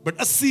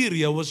 But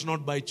Assyria was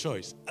not by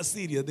choice.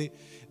 Assyria, they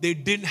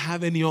didn't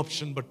have any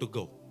option but to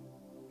go.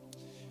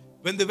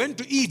 When they went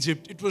to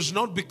Egypt, it was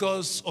not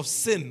because of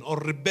sin or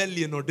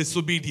rebellion or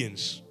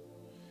disobedience.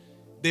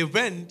 They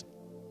went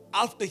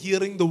after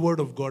hearing the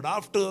word of God,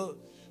 after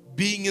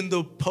being in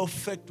the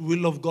perfect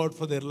will of God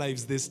for their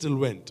lives, they still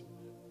went.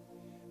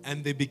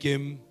 And they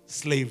became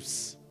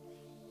slaves.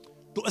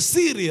 To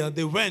Assyria,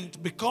 they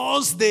went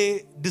because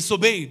they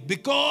disobeyed,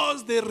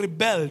 because they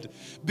rebelled,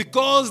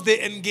 because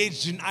they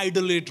engaged in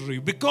idolatry,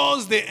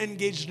 because they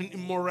engaged in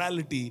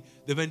immorality.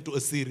 They went to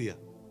Assyria.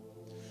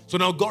 So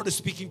now God is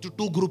speaking to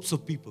two groups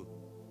of people.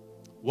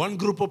 One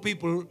group of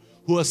people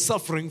who are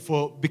suffering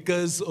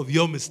because of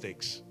your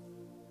mistakes.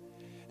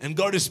 And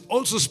God is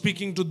also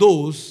speaking to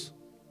those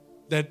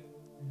that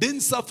didn't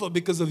suffer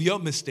because of your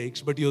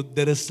mistakes, but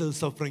there is still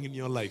suffering in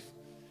your life.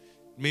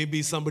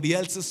 Maybe somebody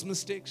else's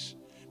mistakes,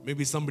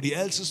 maybe somebody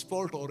else's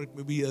fault, or it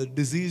may be a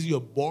disease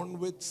you're born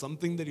with,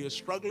 something that you're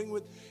struggling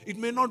with. It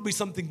may not be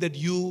something that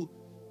you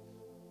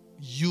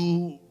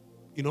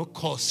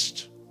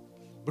caused.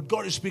 But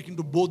God is speaking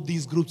to both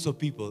these groups of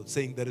people,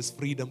 saying there is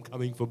freedom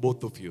coming for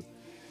both of you.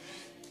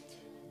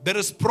 There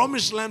is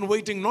promised land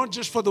waiting not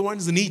just for the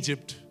ones in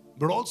Egypt,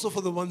 but also for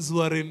the ones who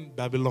are in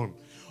Babylon.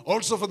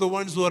 Also for the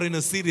ones who are in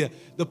Assyria.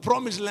 The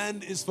promised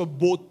land is for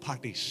both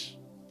parties.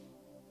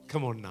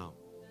 Come on now.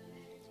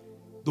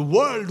 The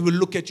world will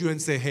look at you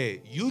and say,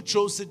 hey, you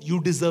chose it,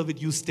 you deserve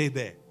it, you stay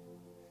there.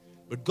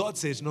 But God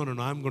says, no,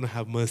 I'm going to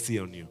have mercy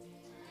on you.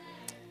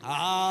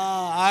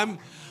 I'm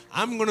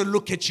going to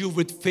look at you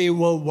with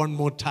favor one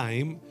more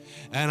time.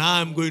 And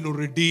I'm going to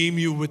redeem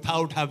you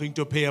without having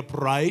to pay a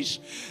price.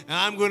 And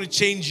I'm going to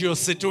change your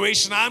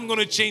situation. I'm going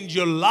to change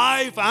your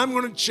life. I'm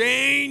going to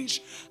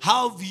change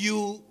how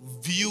you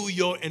view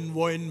your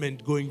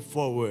environment going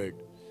forward.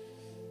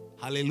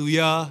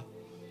 Hallelujah.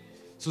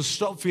 So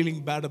stop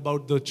feeling bad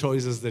about the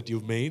choices that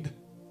you've made.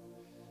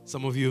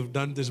 Some of you have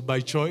done this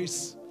by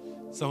choice.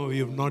 Some of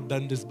you have not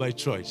done this by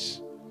choice.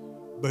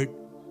 But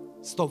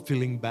stop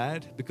feeling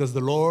bad, because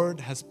the Lord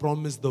has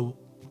promised the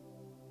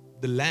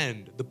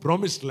land, the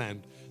promised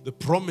land, the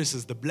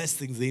promises, the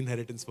blessings, the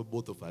inheritance for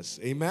both of us.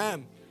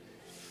 Amen.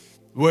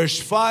 Verse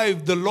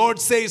 5, the Lord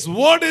says,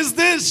 what is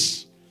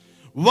this?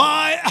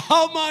 Why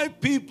are my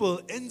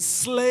people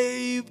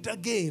enslaved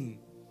again?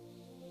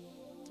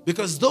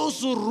 Because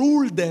those who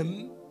rule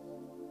them,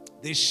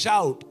 they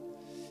shout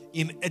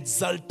in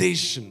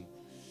exultation,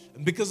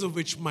 and because of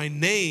which my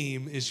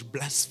name is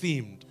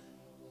blasphemed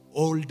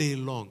all day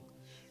long.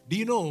 Do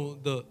you know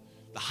the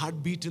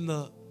heartbeat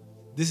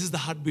this is the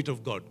heartbeat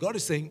of God. God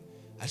is saying,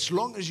 as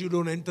long as you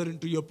don't enter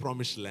into your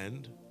promised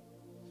land,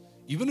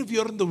 even if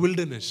you're in the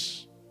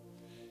wilderness,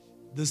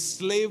 the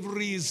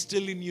slavery is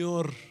still in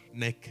your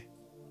neck.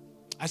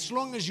 As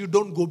long as you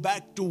don't go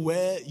back to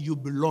where you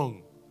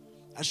belong,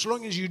 as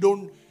long as you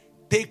don't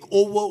take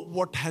over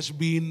what has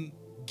been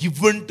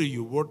given to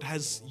you, what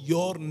has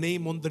your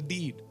name on the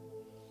deed,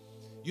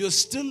 you're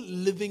still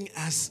living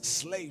as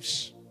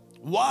slaves.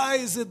 Why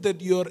is it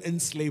that you're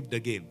enslaved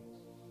again?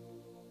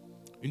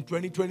 In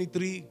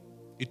 2023,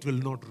 it will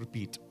not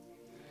repeat.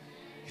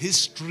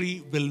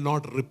 History will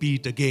not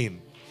repeat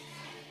again.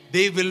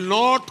 They will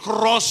not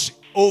cross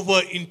over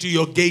into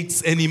your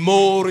gates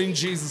anymore in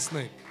Jesus'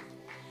 name.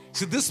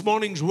 See, this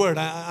morning's word,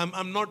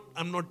 I'm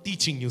not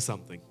teaching you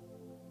something.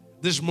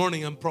 This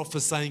morning I'm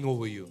prophesying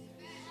over you.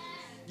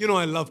 You know,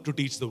 I love to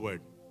teach the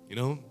word,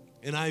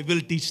 and I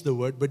will teach the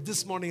word, but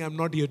this morning I'm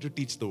not here to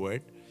teach the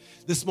word.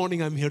 This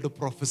morning I'm here to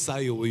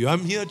prophesy over you.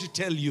 I'm here to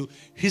tell you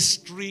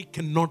history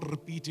cannot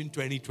repeat in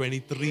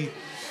 2023.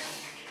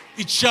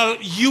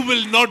 You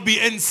will not be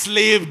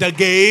enslaved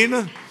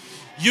again.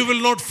 You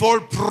will not fall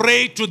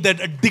prey to that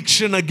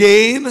addiction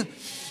again.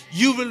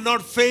 You will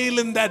not fail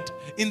in that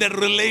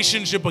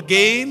relationship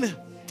again.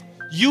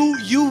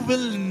 You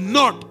will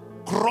not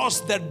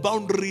cross that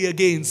boundary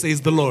again,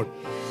 says the Lord.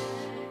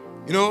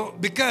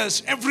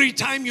 Because every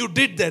time you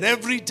did that,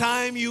 every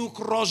time you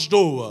crossed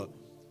over,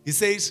 He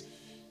says,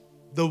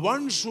 the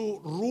ones who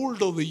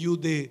ruled over you,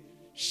 they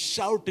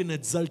shout in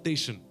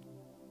exultation.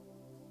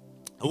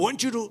 I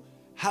want you to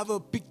have a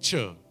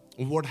picture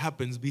of what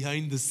happens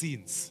behind the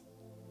scenes.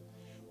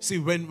 See,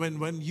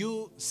 when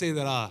you say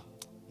that,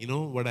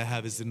 what I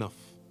have is enough,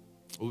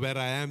 where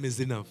I am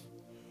is enough.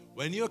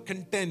 When you're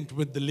content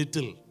with the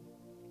little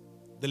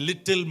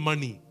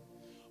money,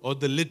 or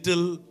the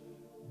little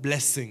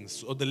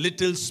blessings, or the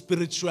little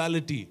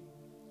spirituality.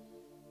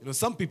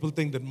 Some people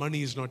think that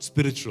money is not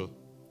spiritual.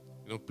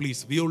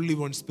 Please, we only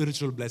want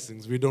spiritual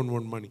blessings. We don't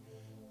want money.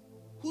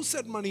 Who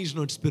said money is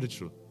not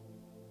spiritual?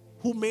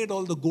 Who made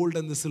all the gold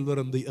and the silver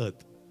on the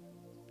earth?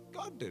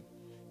 God did.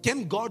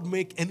 Can God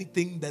make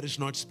anything that is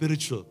not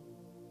spiritual?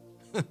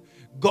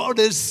 God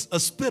is a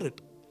spirit.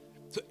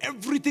 So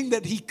everything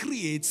that He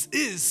creates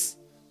is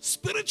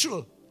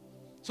spiritual.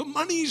 So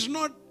money is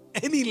not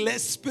any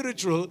less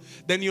spiritual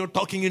than you're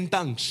talking in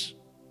tongues.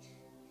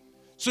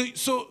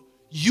 So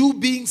you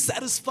being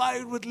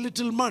satisfied with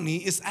little money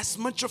is as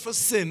much of a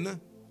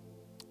sin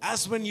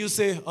as when you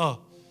say,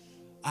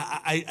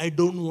 I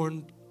don't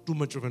want too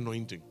much of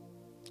anointing.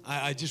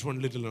 I just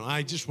want little.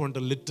 I just want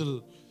a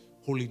little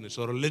holiness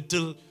or a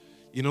little,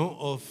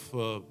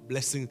 of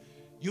blessing.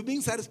 You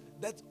being satisfied,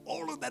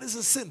 all of that is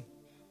a sin.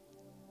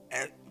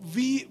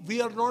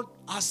 We are not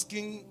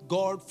asking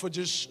God for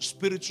just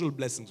spiritual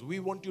blessings. We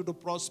want you to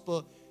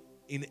prosper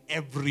in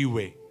every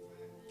way.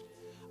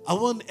 I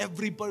want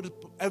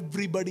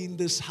everybody in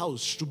this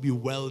house to be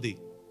wealthy.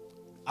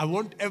 I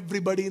want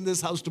everybody in this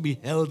house to be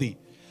healthy.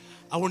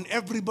 I want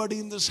everybody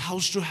in this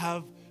house to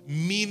have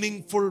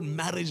meaningful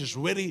marriages,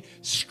 very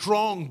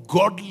strong,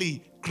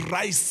 godly,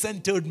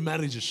 Christ-centered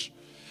marriages.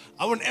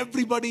 I want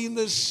everybody in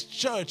this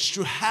church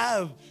to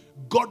have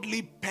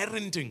godly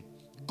parenting,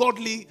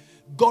 godly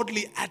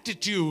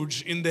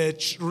attitudes in their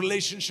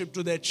relationship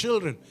to their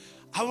children.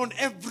 I want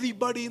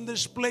everybody in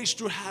this place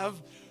to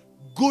have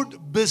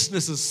good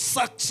businesses,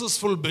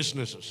 successful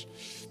businesses.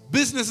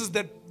 Businesses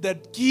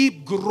that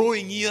keep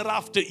growing year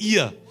after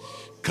year.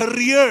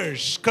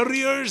 Careers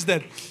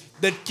that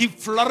keep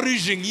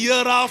flourishing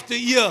year after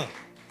year.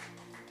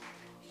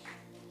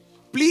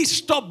 Please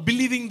stop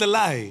believing the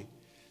lie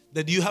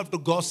that you have to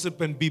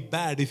gossip and be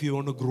bad if you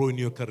want to grow in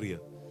your career.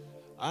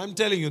 I'm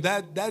telling you,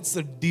 that's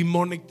a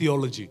demonic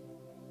theology.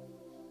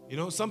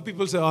 Some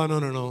people say,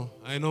 no.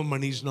 I know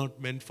money is not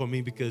meant for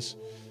me because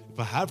if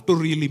I have to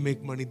really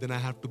make money, then I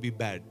have to be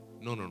bad.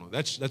 No.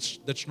 That's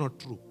not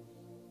true.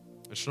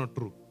 That's not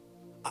true.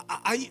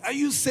 Are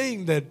you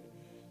saying that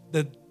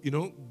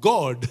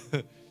God,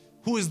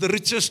 who is the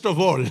richest of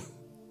all,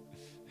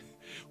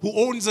 who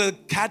owns a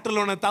cattle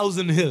on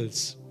 1,000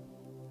 hills,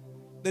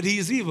 that He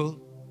is evil,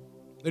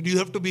 that you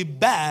have to be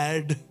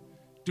bad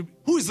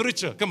who is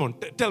richer? Come on,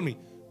 tell me.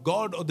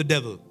 God or the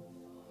devil?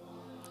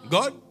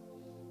 God,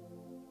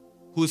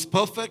 who is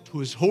perfect,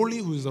 who is holy,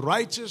 who is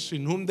righteous,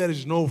 in whom there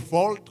is no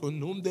fault, in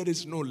whom there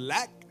is no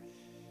lack.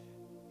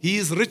 He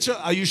is richer.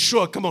 Are you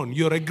sure? Come on,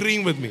 you're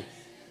agreeing with me.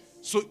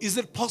 So is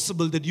it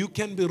possible that you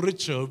can be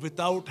richer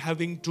without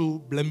having to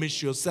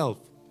blemish yourself?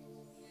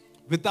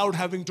 Without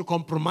having to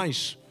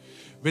compromise?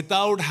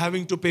 Without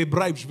having to pay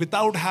bribes?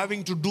 Without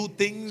having to do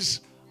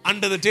things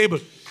under the table?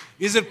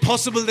 Is it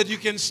possible that you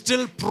can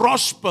still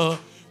prosper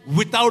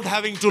without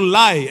having to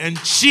lie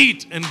and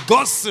cheat and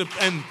gossip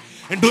and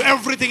do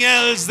everything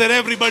else that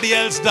everybody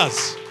else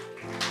does?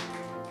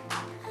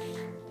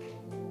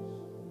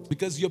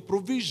 Because your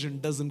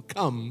provision doesn't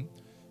come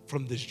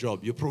from this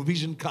job. Your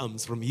provision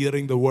comes from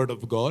hearing the word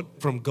of God,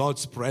 from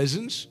God's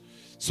presence.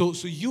 So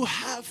you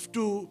have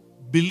to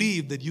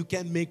believe that you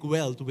can make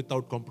wealth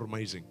without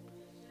compromising.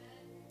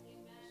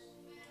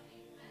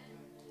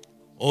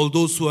 All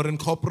those who are in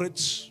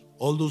corporates,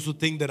 all those who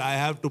think that I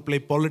have to play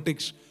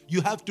politics,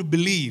 you have to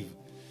believe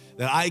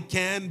that I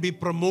can be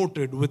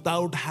promoted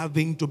without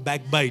having to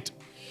backbite.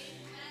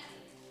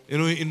 In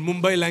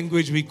Mumbai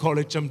language, we call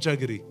it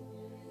chamchagiri.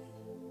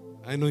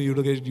 I know you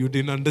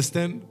didn't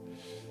understand.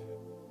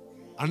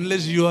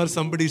 Unless you are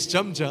somebody's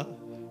chamcha,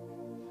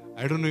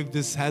 I don't know if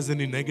this has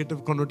any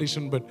negative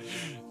connotation, but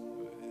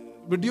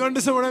do you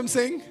understand what I'm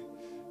saying?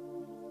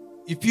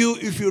 If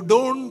you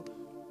don't,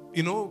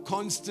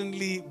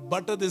 constantly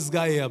butter this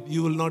guy up,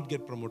 you will not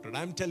get promoted.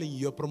 I'm telling you,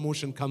 your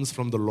promotion comes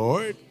from the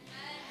Lord.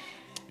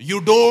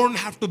 You don't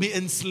have to be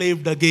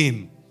enslaved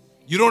again.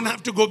 You don't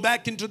have to go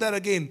back into that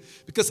again.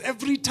 Because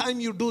every time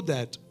you do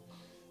that,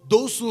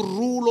 Those who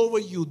rule over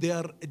you, they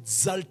are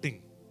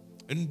exulting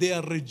and they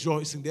are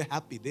rejoicing. They're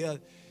happy.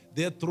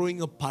 They are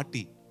throwing a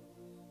party.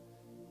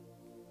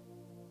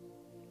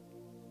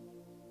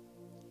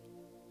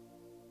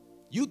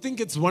 You think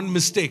it's one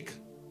mistake.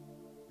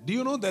 Do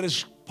you know there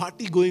is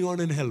party going on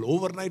in hell,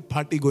 overnight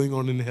party going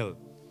on in hell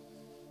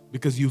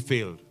because you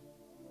failed?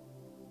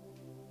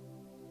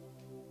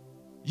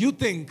 You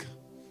think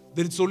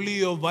that it's only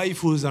your wife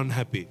who is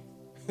unhappy.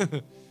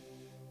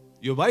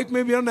 Your wife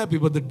may be unhappy,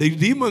 but the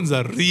demons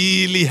are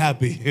really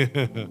happy.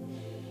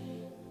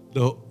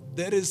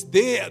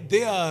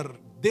 They are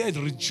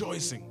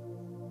rejoicing.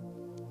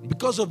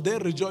 Because of their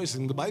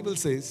rejoicing, the Bible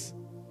says,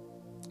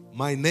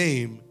 my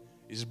name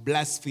is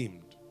blasphemed.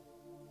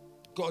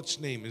 God's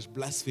name is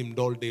blasphemed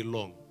all day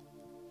long.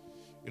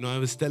 I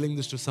was telling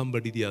this to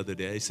somebody the other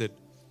day. I said,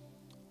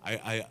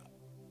 I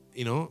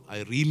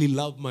really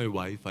love my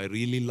wife. I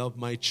really love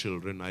my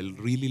children. I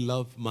really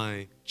love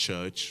my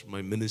church,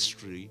 my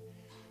ministry.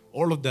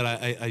 All of that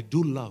I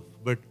do love.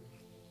 But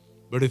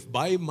if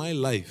by my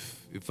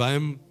life, if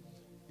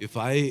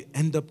I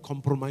end up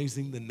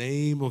compromising the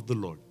name of the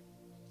Lord,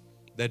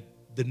 that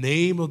the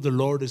name of the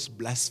Lord is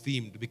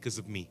blasphemed because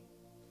of me,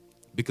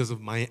 because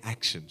of my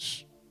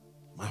actions,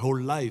 my whole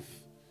life.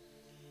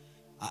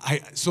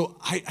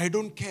 I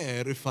don't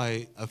care if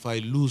I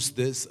lose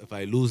this, if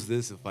I lose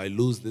this, if I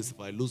lose this, if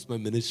I lose my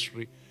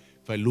ministry,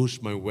 if I lose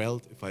my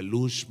wealth, if I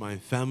lose my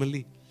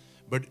family.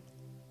 But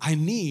I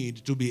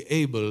need to be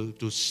able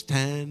to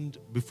stand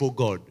before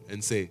God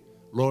and say,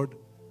 Lord,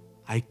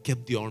 I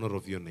kept the honor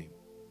of your name.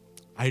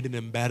 I didn't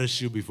embarrass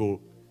you before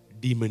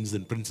demons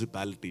and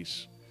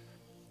principalities.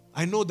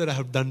 I know that I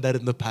have done that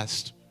in the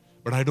past,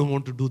 but I don't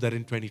want to do that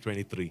in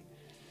 2023.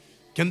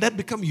 Can that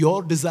become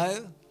your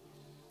desire?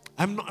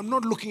 I'm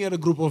not looking at a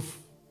group of,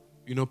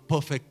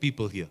 perfect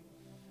people here.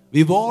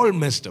 We've all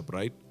messed up,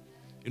 right?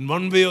 In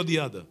one way or the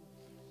other.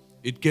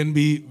 It can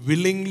be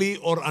willingly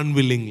or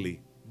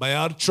unwillingly, by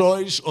our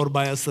choice or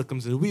by our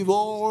circumstances. We've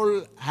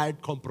all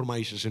had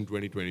compromises in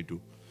 2022.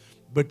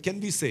 But can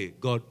we say,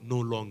 God, no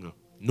longer,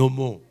 no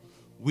more.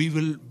 We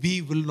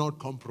will not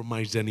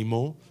compromise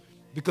anymore,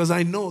 because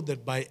I know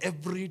that by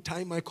every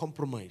time I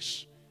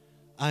compromise,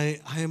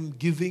 I am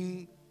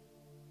giving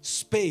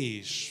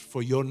space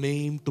for your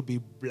name to be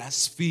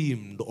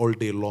blasphemed all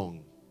day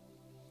long.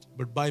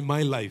 But by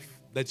my life,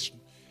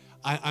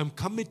 I'm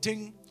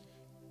committing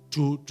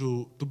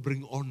to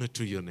bring honor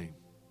to your name.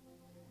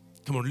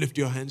 Come on, lift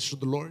your hands to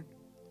the Lord.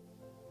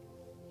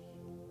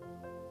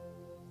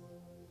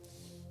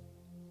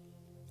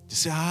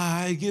 Just say,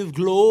 I give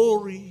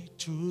glory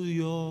to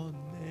your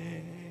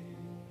name.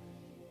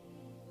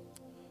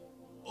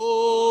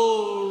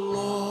 Oh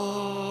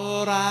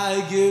Lord,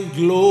 I give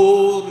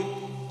glory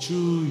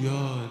to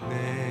your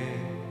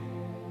name.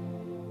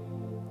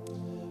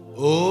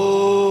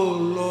 Oh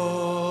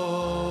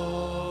Lord,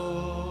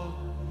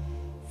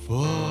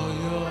 for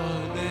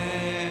your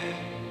name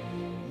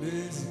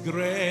is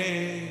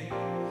great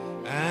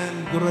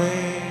and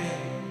great.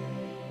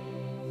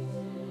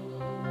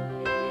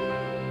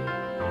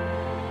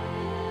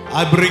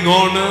 I bring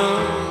honor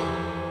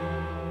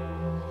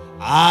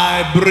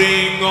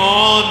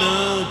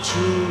to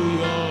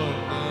your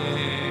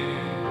name.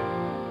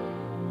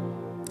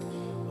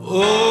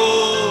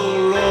 Oh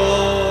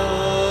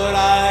Lord,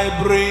 I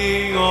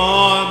bring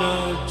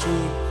honor to.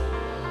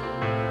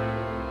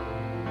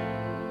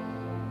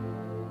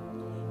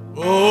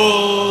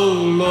 Oh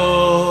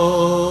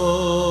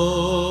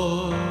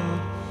Lord,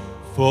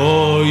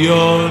 for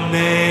your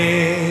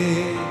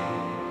name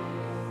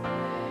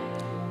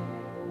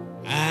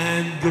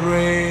and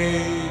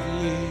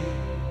greatly.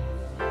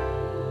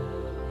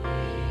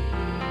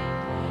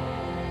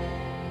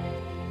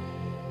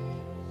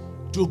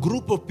 To a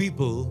group of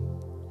people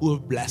who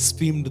have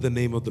blasphemed the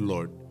name of the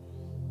Lord,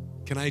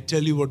 can I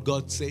tell you what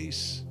God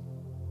says?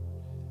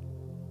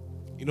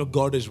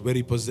 God is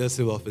very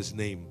possessive of His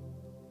name.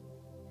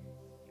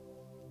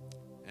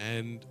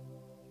 And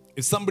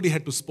if somebody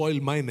had to spoil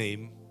my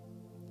name,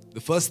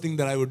 the first thing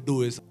that I would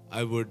do is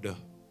I would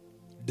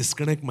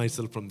disconnect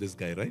myself from this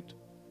guy, right?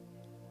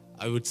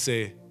 I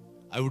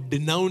would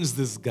denounce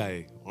this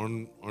guy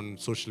on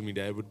social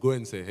media. I would go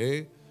and say,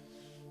 hey,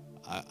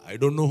 I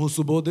don't know who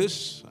Subodh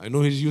is. I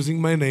know he's using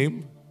my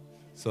name.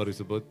 Sorry,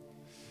 Subodh.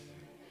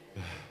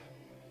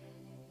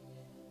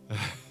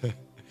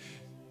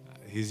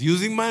 He's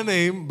using my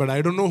name, but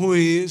I don't know who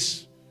he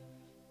is.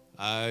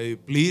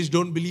 Please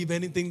don't believe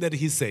anything that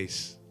he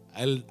says.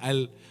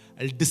 I'll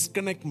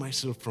disconnect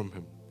myself from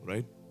him,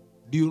 right?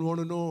 Do you want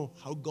to know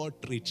how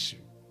God treats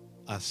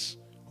us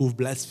who've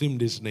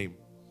blasphemed His name?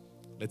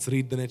 Let's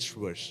read the next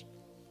verse.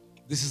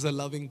 This is a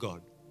loving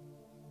God.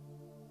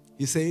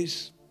 He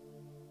says,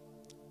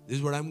 this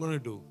is what I'm going to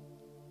do.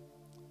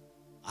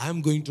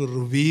 I'm going to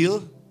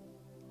reveal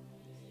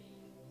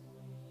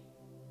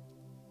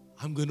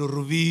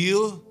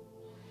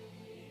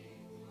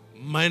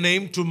my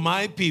name to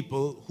my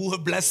people who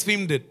have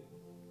blasphemed it,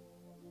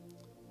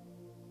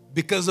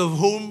 because of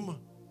whom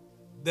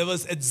there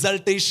was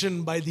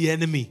exaltation by the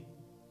enemy.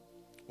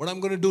 What I'm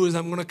going to do is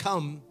I'm going to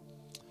come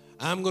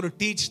I'm going to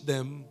teach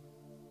them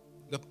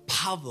the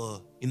power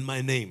in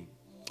my name.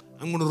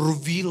 I'm going to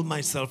reveal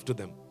myself to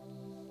them.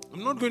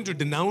 I'm not going to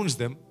denounce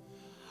them.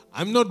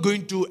 I'm not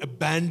going to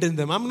abandon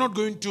them. I'm not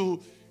going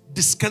to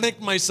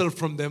disconnect myself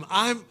from them.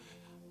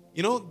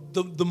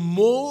 The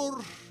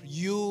more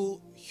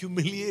you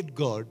humiliate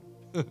God,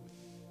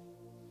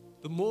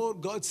 the more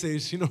God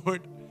says, you know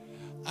what,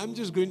 I'm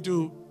just going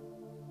to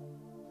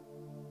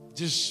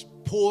just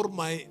pour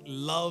my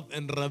love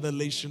and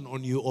revelation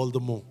on you all the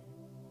more.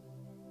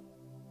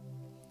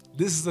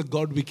 This is a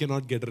God we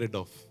cannot get rid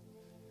of.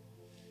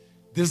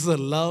 This is a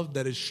love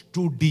that is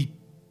too deep.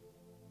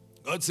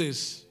 God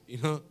says,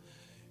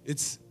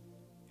 it's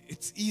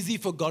easy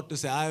for God to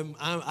say,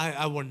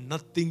 I want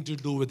nothing to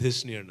do with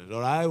his nearness,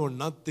 or I want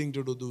nothing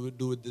to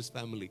do with this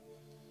family.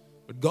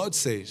 But God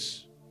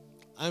says,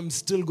 I'm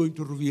still going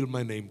to reveal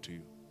my name to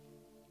you.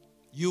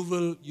 You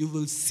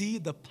will see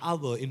the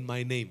power in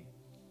my name,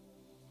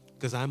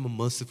 because I'm a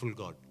merciful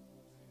God.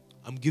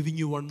 I'm giving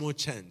you one more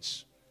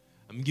chance.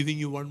 I'm giving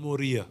you one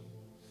more year.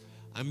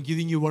 I'm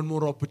giving you one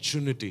more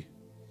opportunity.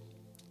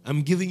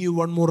 I'm giving you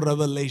one more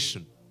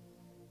revelation.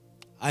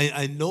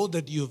 I know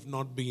that you have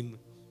not been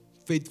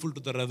faithful to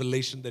the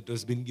revelation that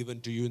has been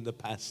given to you in the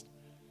past.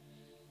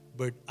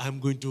 But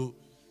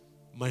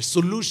my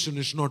solution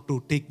is not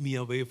to take me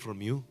away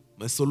from you.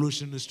 My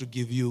solution is to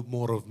give you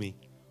more of me.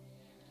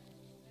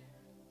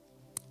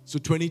 So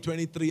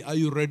 2023, are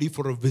you ready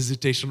for a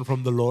visitation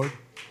from the Lord?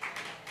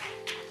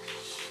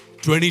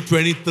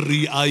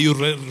 2023, are you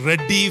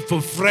ready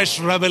for fresh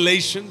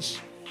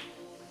revelations?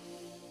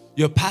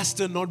 Your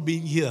pastor not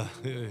being here,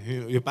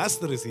 your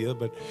pastor is here,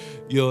 but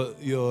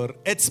your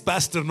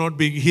ex-pastor not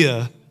being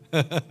here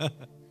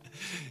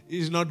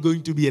is not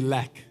going to be a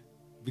lack,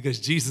 because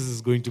Jesus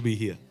is going to be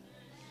here.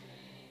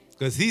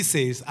 Because he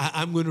says,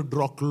 I'm going to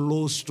draw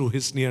close to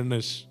his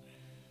nearness.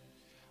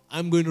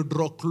 I'm going to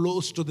draw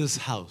close to this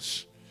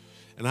house,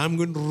 and I'm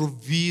going to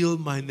reveal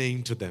my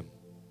name to them.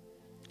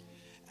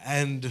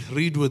 And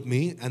read with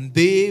me, and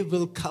they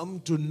will come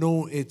to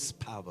know its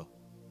power.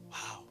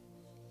 Wow.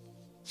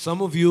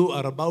 Some of you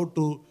are about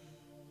to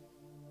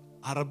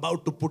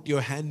put your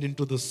hand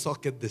into the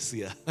socket this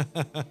year.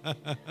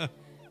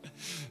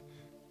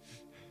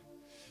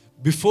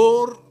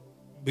 Before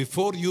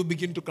you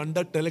begin to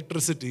conduct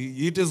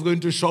electricity, it is going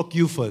to shock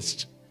you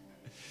first.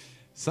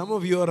 Some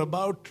of you are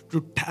about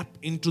to tap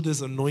into this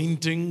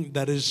anointing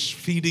that is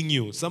feeding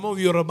you. Some of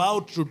you are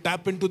about to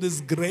tap into this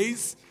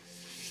grace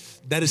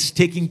that is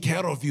taking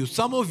care of you.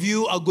 Some of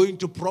you are going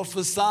to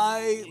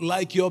prophesy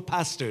like your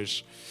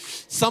pastors.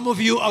 Some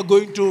of you are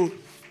going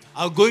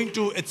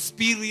to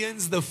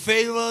experience the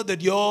favor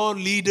that your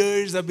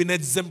leaders have been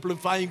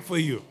exemplifying for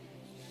you.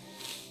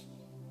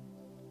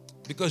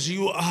 Because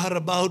you are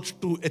about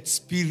to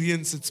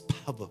experience its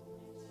power.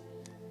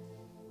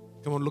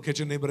 Come on, look at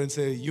your neighbor and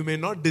say, you may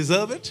not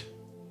deserve it,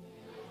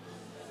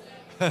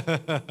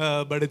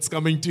 but it's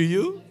coming to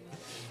you.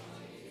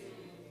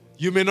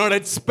 You may not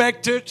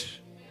expect it,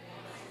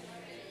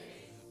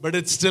 but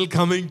it's still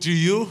coming to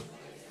you,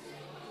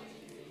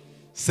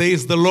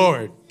 says the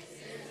Lord.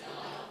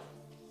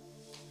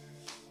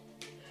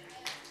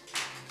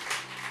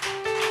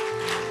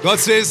 God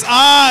says,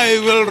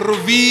 I will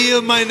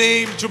reveal my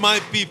name to my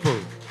people,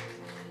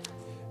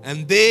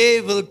 and they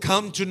will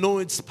come to know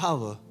its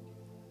power.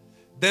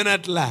 Then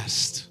at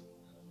last,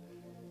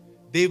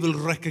 they will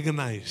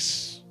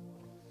recognize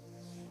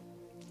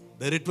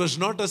that it was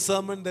not a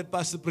sermon that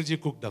Pastor Praji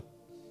cooked up.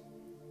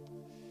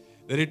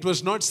 That it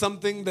was not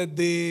something that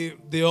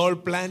they all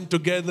planned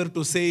together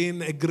to say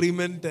in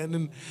agreement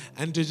and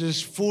to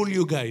just fool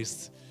you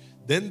guys.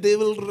 Then they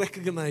will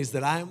recognize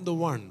that I am the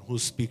one who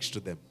speaks to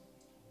them.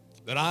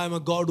 That I am a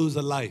God who is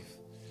alive.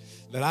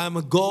 That I am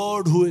a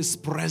God who is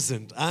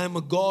present. I am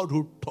a God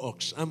who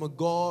talks. I am a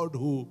God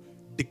who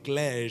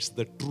declares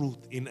the truth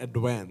in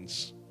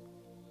advance.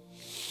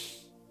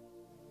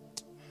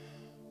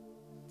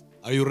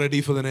 Are you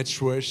ready for the next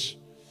verse?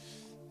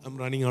 I'm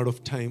running out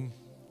of time.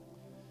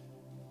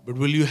 But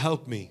will you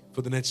help me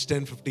for the next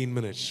 10-15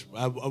 minutes?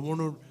 I want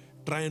to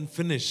try and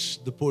finish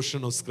the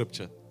portion of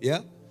scripture.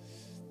 Yeah?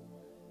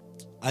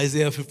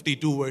 Isaiah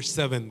 52 verse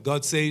 7.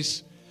 God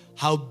says,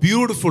 how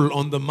beautiful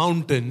on the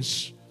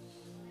mountains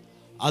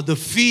are the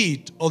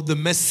feet of the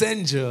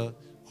messenger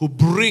who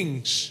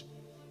brings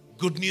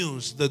good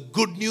news. The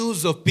good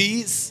news of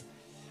peace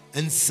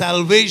and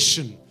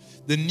salvation.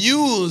 The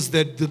news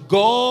that the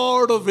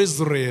God of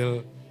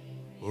Israel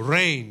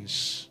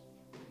reigns.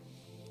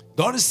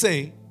 God is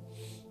saying,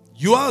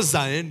 you are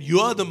Zion, you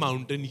are the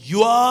mountain,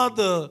 you are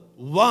the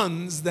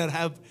ones that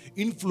have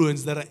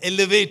influence, that are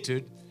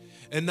elevated.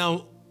 And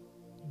now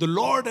the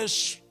Lord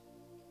has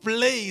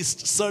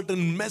placed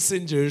certain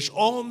messengers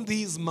on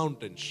these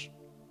mountains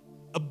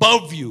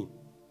above you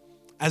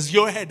as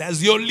your head,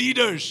 as your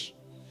leaders.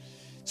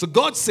 So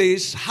God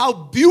says, how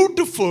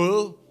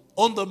beautiful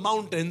on the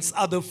mountains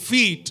are the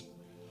feet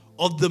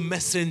of the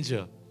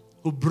messenger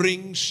who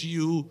brings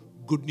you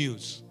good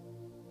news.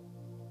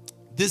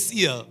 This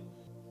year,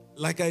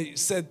 like I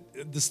said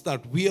at the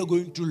start, we are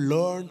going to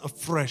learn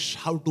afresh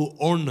how to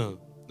honor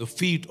the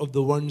feet of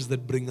the ones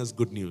that bring us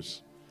good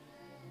news.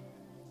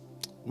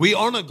 We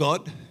honor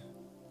God.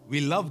 We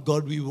love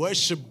God. We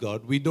worship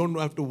God. We don't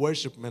have to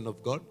worship men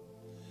of God.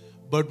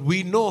 But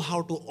we know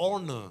how to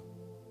honor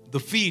the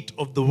feet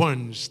of the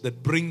ones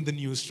that bring the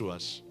news to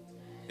us.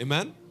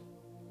 Amen?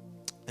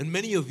 And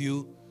many of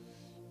you,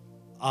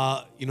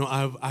 I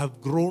have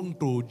grown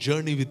to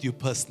journey with you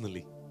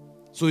personally.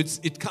 So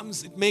it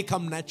may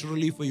come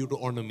naturally for you to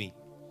honor me.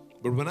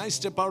 But when I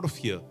step out of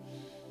here,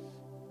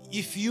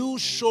 if you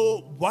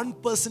show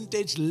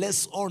 1%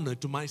 less honor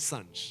to my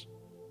sons,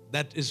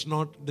 that is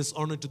not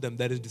dishonor to them,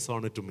 that is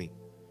dishonor to me.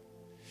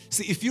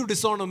 See, if you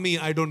dishonor me,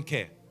 I don't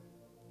care.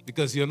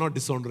 Because you're not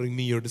dishonoring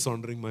me, you're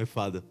dishonoring my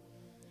Father.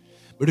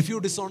 But if you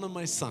dishonor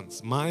my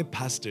sons, my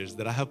pastors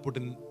that I have put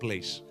in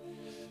place,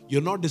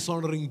 you're not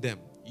dishonoring them.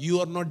 You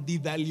are not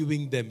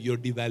devaluing them, you're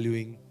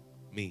devaluing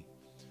me.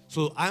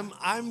 So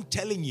I'm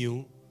telling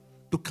you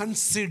to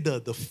consider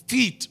the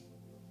feet,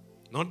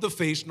 not the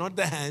face, not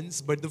the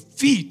hands, but the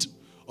feet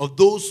of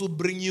those who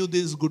bring you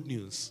this good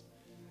news.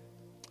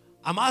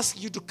 I'm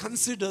asking you to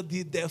consider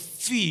their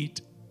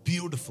feet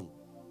beautiful.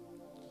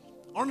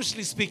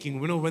 Honestly speaking,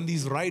 when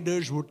these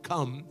riders would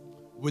come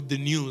with the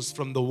news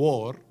from the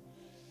war,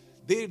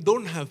 they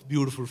don't have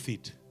beautiful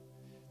feet.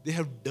 They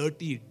have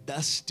dirty,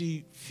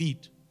 dusty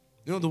feet.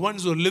 The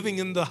ones who are living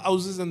in the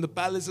houses and the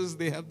palaces,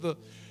 they have the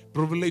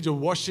privilege of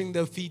washing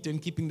their feet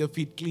and keeping their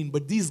feet clean.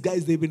 But these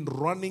guys, they've been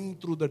running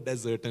through the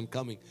desert and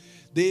coming.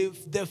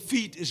 Their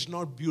feet is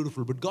not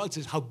beautiful, but God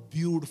says, how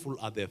beautiful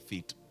are their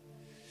feet.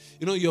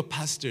 Your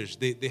pastors,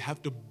 they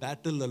have to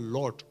battle a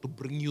lot to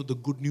bring you the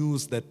good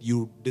news that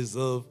you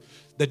deserve,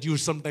 that you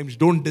sometimes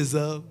don't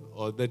deserve,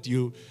 or but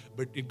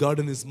God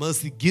in His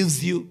mercy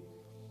gives you.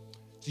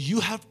 So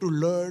you have to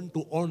learn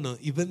to honor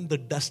even the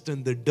dust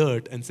and the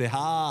dirt and say,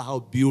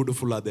 how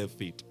beautiful are their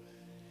feet.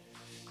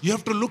 You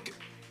have to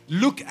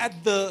look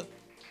at the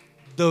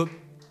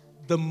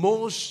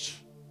most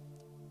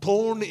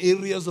torn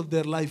areas of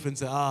their life and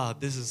say,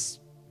 this is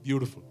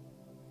beautiful.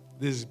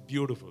 This is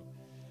beautiful.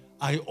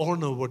 I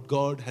honor what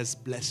God has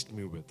blessed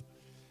me with.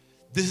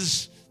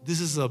 This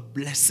is a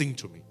blessing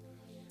to me.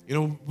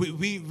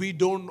 We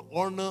don't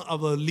honor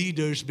our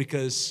leaders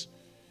because,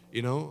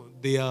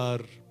 they are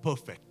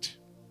perfect.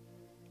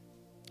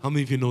 How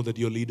many of you know that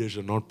your leaders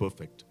are not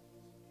perfect?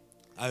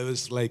 I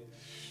was like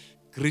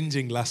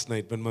cringing last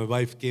night when my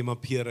wife came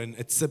up here and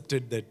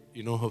accepted that,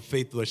 her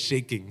faith was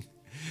shaking.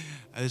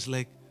 I was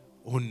like,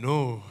 oh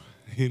no,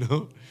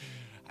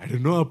 I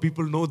don't know how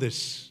people know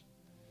this.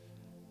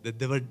 That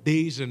there were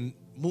days and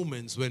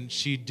moments when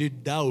she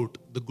did doubt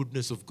the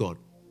goodness of God.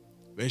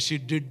 Where she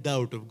did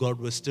doubt if God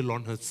was still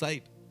on her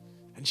side.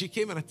 And she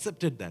came and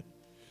accepted that.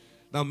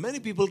 Now many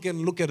people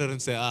can look at her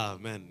and say,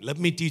 man, let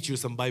me teach you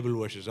some Bible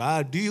verses.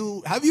 Have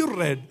you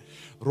read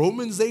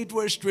Romans 8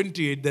 verse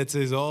 28 that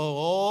says,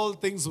 all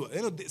things,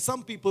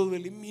 some people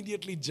will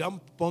immediately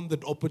jump upon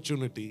that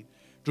opportunity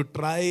to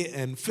try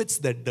and fix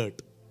that dirt.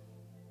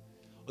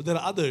 Or there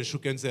are others who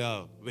can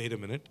say, wait a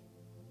minute.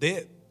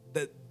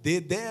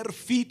 Their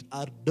feet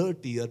are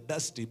dirty or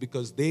dusty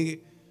because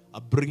they are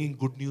bringing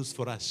good news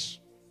for us.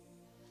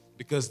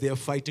 Because they are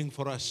fighting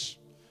for us.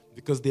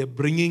 Because they are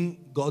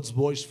bringing God's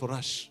voice for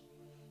us.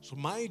 So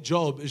my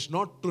job is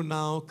not to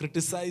now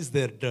criticize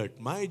their dirt.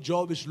 My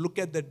job is to look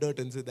at that dirt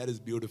and say, that is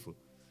beautiful.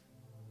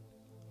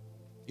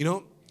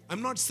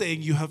 I'm not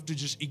saying you have to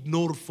just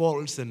ignore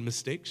faults and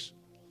mistakes.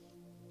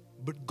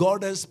 But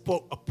God has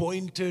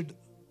appointed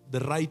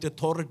the right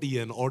authority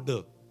and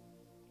order.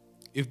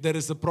 If there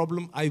is a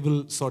problem, I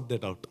will sort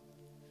that out.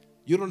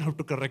 You don't have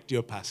to correct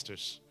your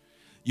pastors.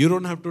 You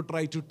don't have to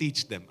try to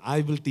teach them.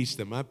 I will teach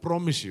them. I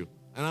promise you.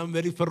 And I'm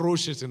very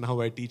ferocious in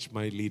how I teach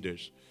my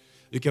leaders.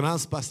 You can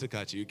ask Pastor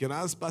Kachi. You can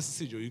ask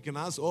Pastor Sijo. You can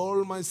ask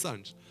all my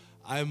sons.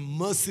 I am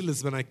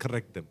merciless when I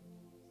correct them.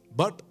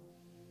 But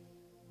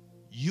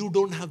you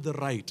don't have the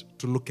right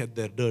to look at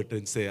their dirt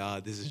and say,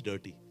 this is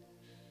dirty.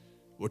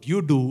 What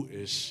you do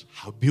is,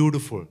 how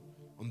beautiful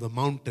on the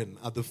mountain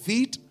are the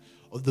feet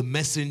of the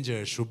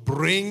messengers who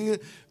bring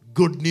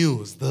good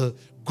news, the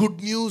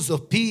good news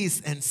of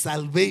peace and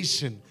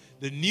salvation,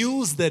 the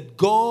news that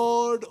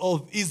God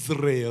of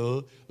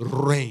Israel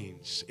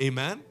reigns.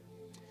 Amen?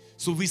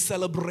 So we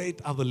celebrate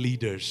our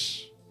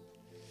leaders.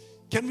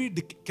 Can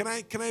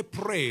I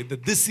pray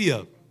that this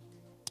year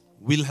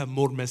we'll have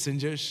more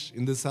messengers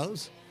in this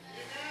house?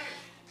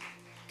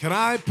 Can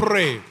I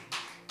pray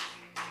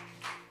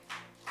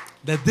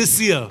that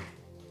this year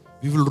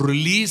we will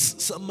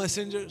release some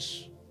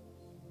messengers?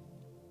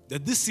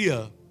 That this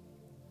year,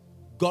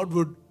 God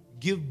would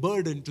give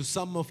burden to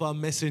some of our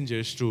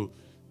messengers to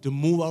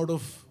move out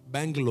of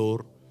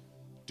Bangalore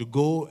to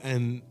go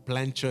and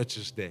plant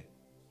churches there.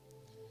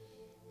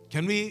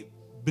 Can we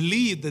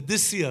believe that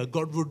this year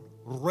God would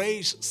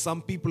raise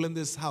some people in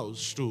this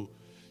house to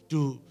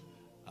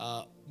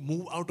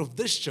move out of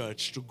this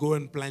church to go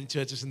and plant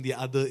churches in the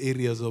other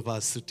areas of our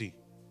city?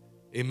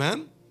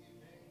 Amen?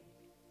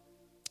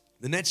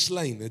 The next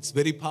line, it's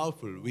very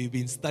powerful. We've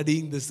been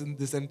studying this in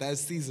this entire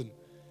season.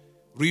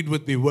 Read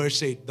with me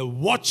verse 8. The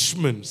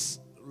watchman,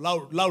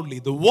 loudly,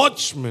 the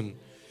watchman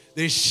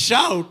They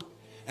shout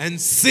and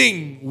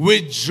sing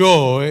with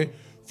joy,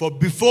 for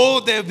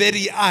before their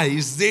very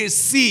eyes they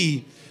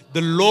see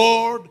the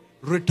Lord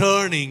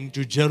returning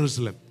to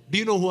Jerusalem. Do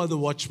you know who are the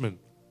watchmen?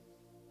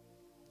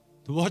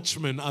 The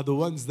watchmen are the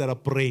ones that are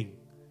praying.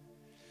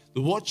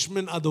 The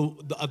watchmen are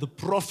the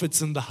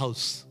prophets in the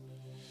house.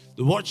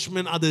 The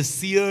watchmen are the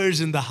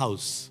seers in the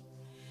house.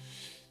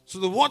 So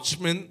the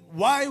watchmen,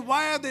 why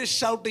are they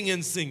shouting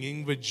and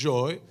singing with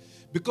joy?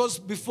 Because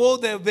before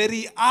their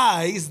very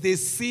eyes, they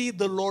see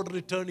the Lord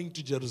returning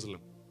to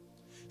Jerusalem.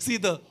 See,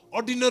 the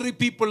ordinary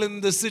people in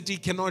the city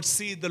cannot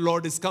see the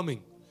Lord is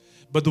coming.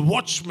 But the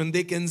watchmen,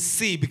 they can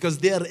see because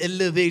they are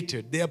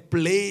elevated. They are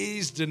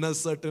placed in a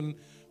certain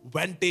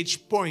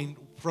vantage point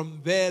from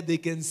where they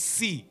can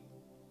see.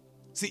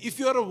 See, if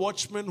you are a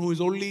watchman who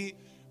is only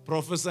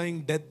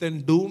prophesying death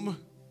and doom,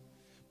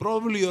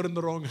 probably you're in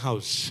the wrong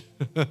house.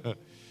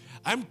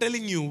 I'm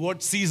telling you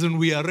what season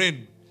we are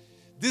in.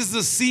 This is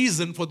a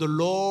season for the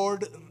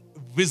Lord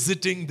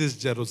visiting this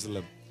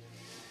Jerusalem.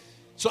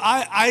 So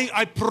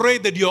I pray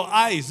that your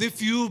eyes,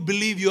 if you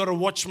believe you are a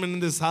watchman in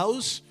this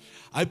house,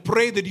 I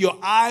pray that your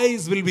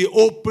eyes will be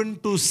open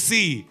to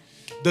see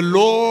the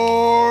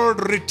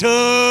Lord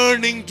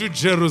returning to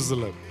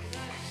Jerusalem.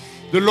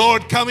 The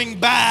Lord coming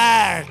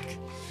back.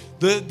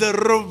 The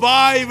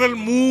revival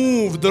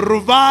move, the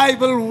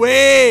revival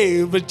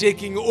wave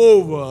taking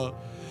over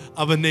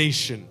our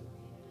nation.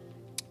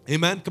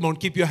 Amen. Come on,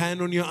 keep your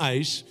hand on your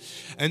eyes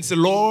and say,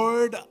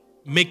 Lord,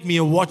 make me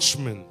a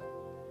watchman.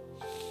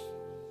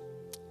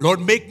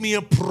 Lord, make me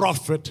a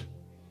prophet.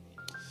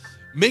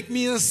 Make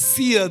me a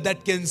seer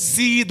that can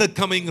see the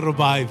coming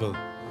revival.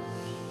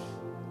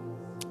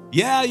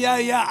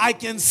 Yeah. I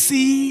can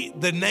see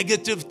the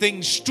negative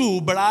things too,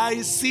 but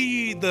I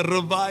see the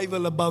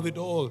revival above it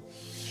all.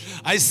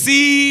 I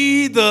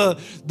see the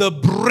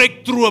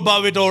breakthrough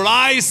above it all.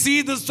 I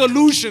see the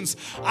solutions.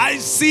 I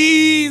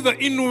see the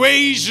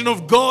invasion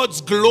of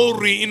God's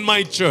glory in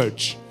my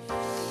church.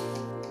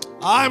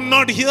 I'm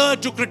not here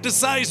to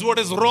criticize what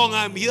is wrong.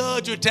 I'm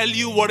here to tell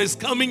you what is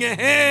coming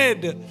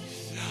ahead.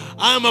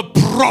 I'm a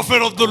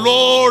prophet of the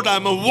Lord.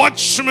 I'm a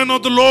watchman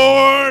of the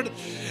Lord.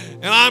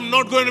 And I'm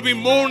not going to be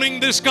mourning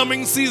this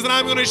coming season.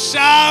 I'm going to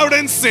shout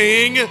and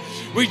sing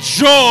with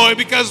joy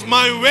because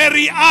my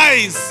very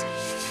eyes,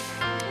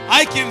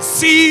 I can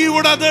see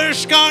what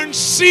others can't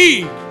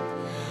see.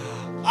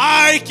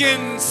 I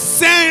can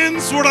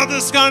sense what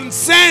others can't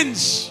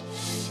sense.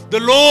 The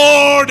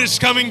Lord is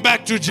coming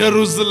back to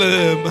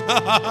Jerusalem.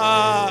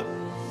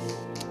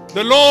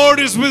 The Lord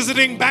is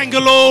visiting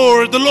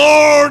Bangalore. The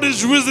Lord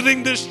is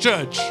visiting this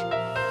church.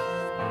 I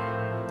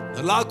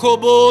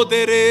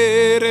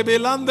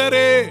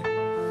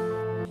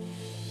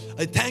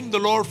thank the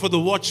Lord for the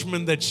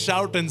watchmen that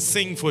shout and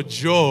sing for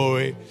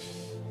joy,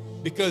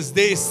 because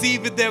they see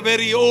with their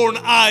very own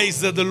eyes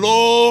that the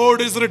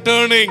Lord is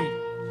returning.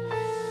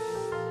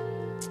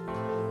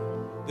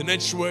 The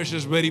next verse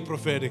is very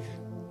prophetic.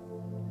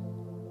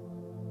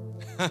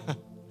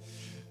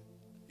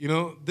 You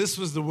know, this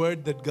was the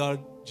word that God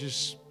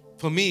just,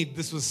 for me,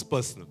 this was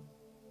personal.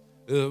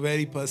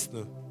 Very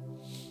personal.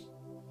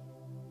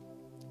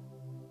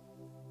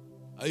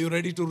 Are you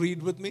ready to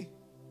read with me?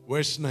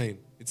 Verse 9.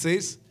 It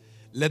says,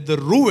 let the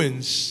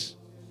ruins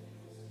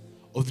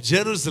of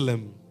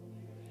Jerusalem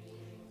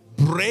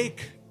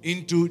break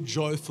into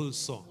joyful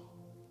song.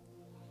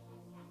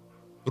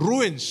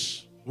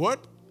 Ruins.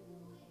 What?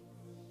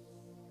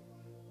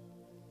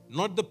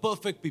 Not the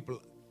perfect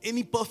people.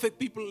 Any perfect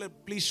people,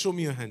 please show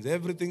me your hands.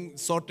 Everything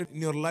sorted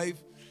in your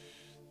life.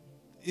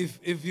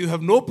 If you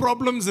have no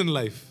problems in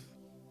life,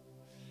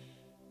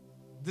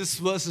 this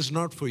verse is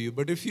not for you.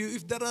 But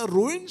if there are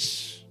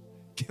ruins,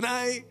 can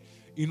I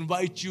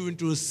invite you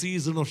into a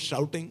season of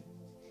shouting?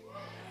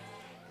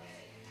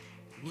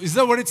 Is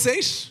that what it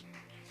says?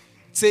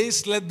 It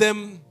says, let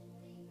them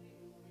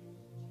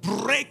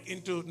break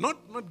into,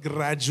 not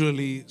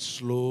gradually,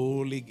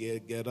 slowly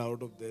get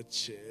out of their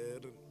chair.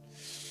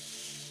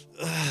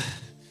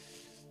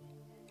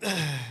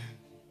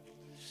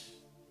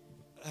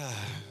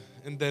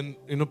 And then,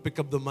 pick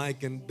up the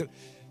mic, and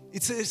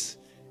it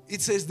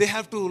says they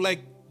have to like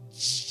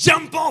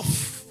jump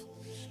off,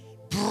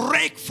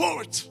 break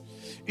forth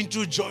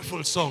into a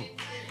joyful song.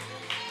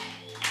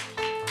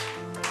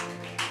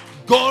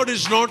 God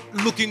is not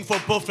looking for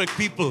perfect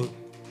people.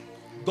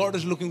 God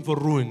is looking for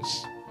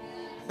ruins.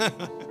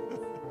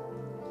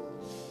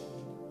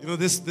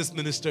 This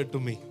ministered to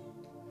me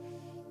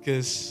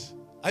because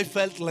I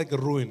felt like a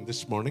ruin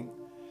this morning.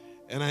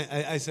 And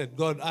I said,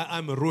 God,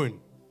 I'm a ruin.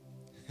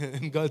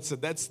 And God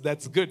said,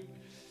 that's good.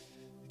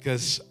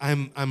 Because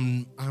I'm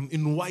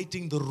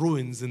inviting the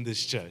ruins in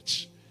this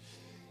church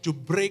to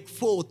break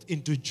forth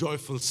into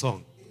joyful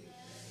song.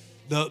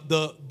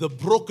 The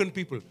broken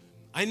people.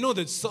 I know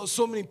that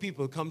so many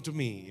people come to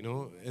me,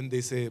 and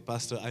they say,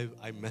 Pastor,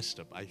 I messed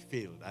up. I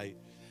failed.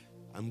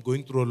 I'm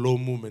going through a low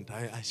moment.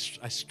 I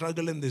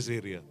struggle in this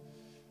area.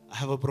 I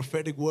have a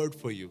prophetic word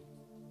for you.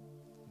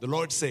 The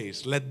Lord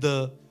says, let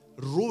the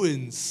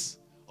ruins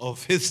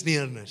of His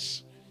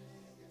nearness,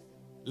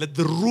 let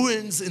the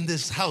ruins in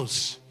this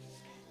house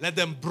Let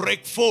them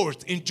break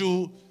forth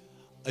into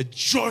a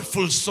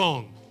joyful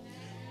song.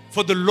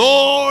 For the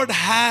Lord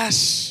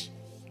has,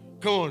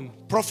 come on,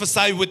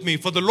 prophesy with me.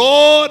 For the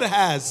Lord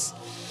has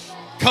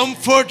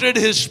comforted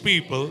His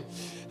people,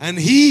 and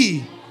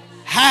He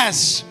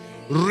has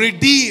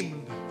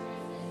redeemed.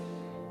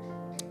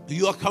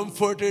 You are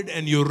comforted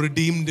and you're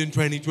redeemed in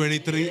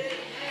 2023.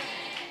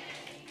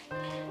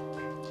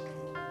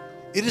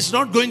 It is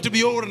not going to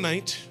be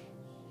overnight,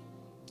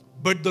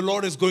 but the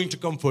Lord is going to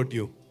comfort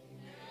you.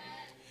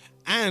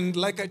 And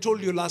like I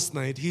told you last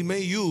night, He may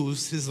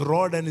use His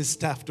rod and His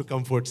staff to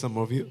comfort some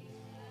of you.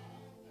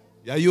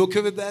 Yeah, are you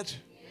okay with that?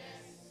 Yes.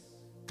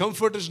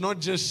 Comfort is not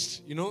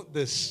just,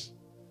 this.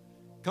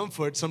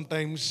 Comfort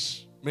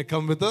sometimes may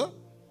come with a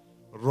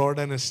rod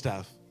and a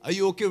staff. Are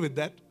you okay with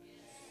that?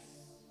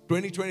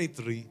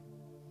 2023,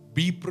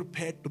 be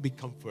prepared to be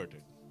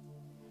comforted.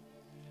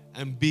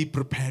 And be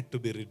prepared to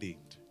be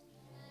redeemed.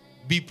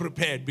 Be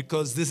prepared,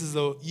 because this is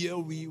a year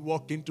we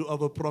walk into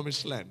our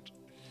promised land.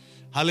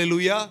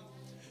 Hallelujah.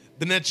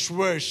 The next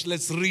verse,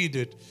 let's read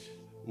it.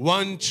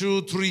 1,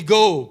 2, 3,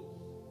 go.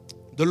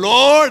 The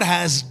Lord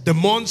has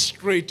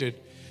demonstrated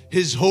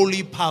His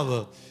holy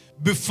power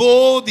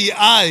before the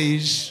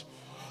eyes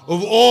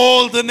of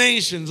all the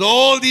nations.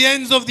 All the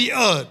ends of the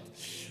earth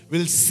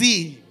will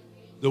see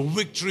the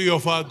victory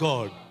of our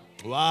God.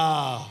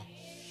 Wow.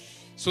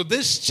 So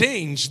this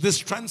change, this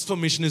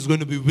transformation is going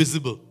to be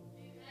visible.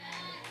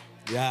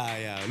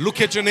 Yeah. Look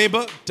at your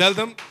neighbor. Tell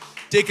them,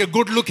 take a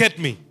good look at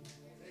me.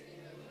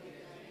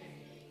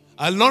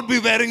 I'll not be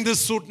wearing this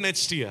suit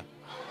next year.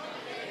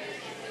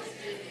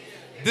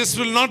 This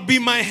will not be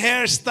my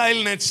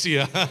hairstyle next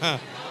year.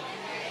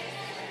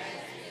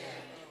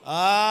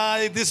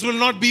 This will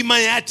not be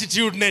my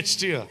attitude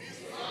next year.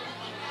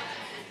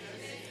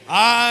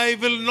 I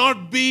will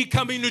not be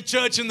coming to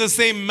church in the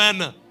same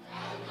manner.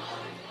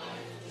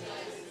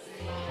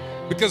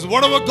 Because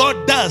whatever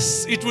God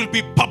does, it will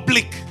be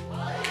public.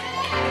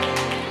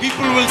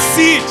 People will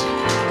see it.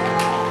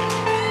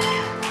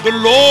 The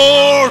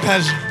Lord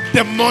has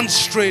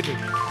demonstrated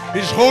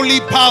His holy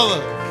power.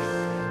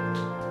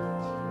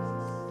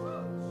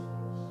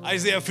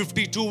 Isaiah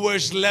 52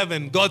 verse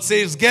 11, God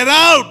says, get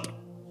out.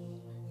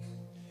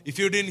 If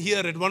you didn't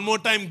hear it, one more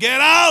time, get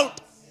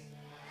out.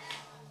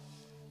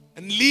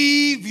 And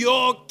leave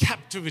your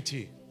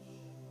captivity.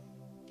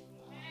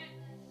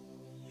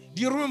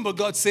 Do you remember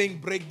God saying,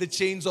 break the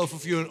chains off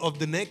of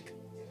the neck?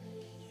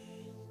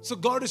 So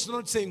God is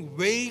not saying,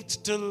 wait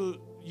till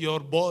your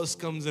boss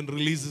comes and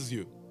releases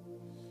you.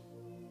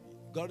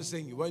 God is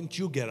saying, why don't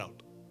you get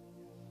out?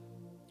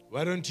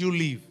 Why don't you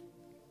leave?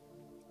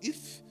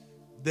 If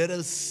there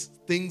are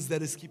things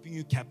that is keeping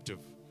you captive,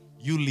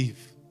 you leave.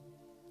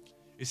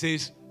 It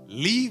says,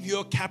 leave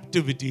your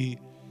captivity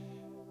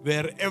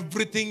where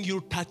everything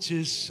you touch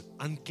is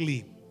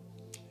unclean.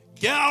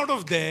 Get out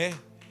of there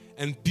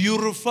and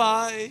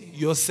purify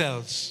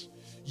yourselves.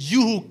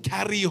 You who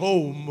carry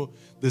home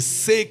the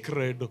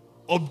sacred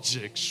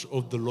objects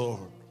of the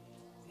Lord.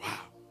 Wow.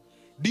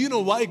 Do you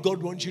know why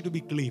God wants you to be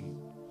clean?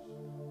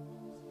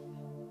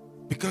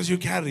 Because you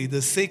carry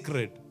the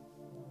sacred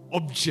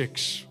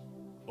objects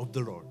of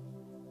the Lord.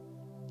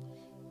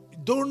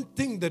 Don't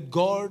think that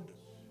God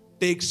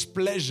takes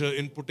pleasure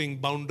in putting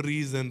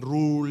boundaries and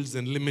rules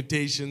and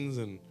limitations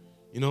and,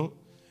 and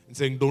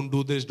saying, don't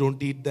do this,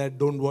 don't eat that,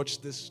 don't watch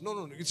this.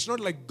 No. It's not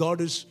like God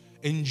is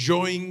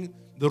enjoying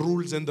the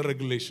rules and the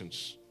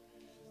regulations.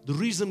 The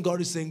reason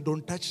God is saying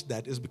don't touch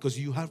that is because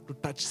you have to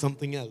touch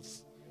something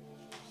else.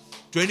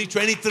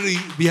 2023,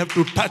 we have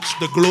to touch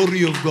the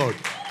glory of God.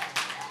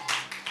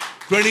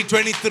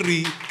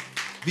 2023,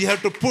 we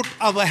have to put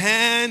our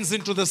hands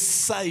into the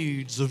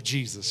sides of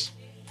Jesus.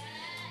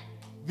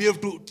 We have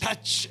to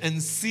touch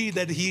and see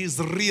that He is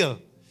real,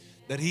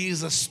 that He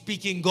is a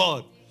speaking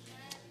God.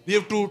 We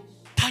have to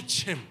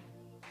touch Him.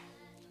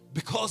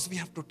 Because we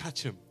have to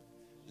touch Him,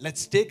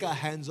 let's take our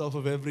hands off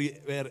of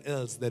everywhere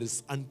else there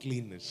is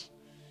uncleanness.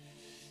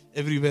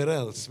 Everywhere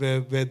else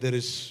where there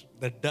is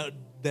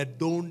that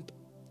don't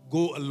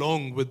go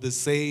along with the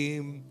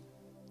same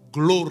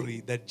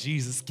glory that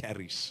Jesus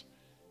carries.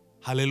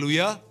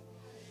 Hallelujah.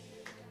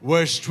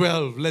 Verse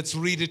 12, let's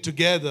read it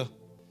together.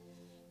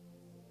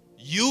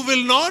 You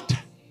will not,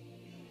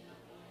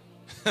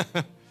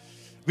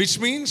 which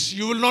means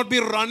you will not be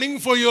running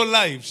for your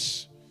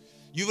lives.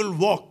 You will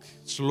walk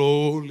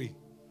slowly.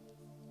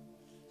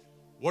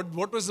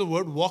 What was the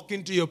word? Walk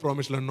into your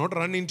promised land, not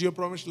run into your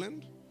promised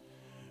land.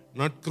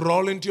 Not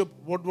crawl into your,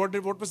 what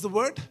was the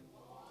word?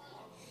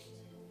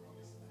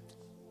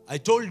 I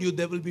told you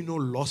there will be no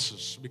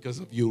losses because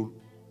of you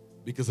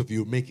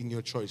making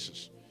your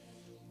choices.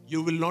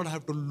 You will not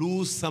have to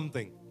lose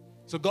something.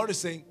 So God is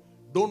saying,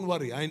 don't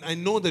worry. I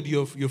know that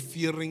you're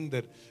fearing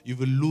that you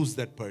will lose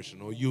that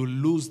person, or you will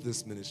lose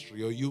this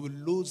ministry, or you will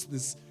lose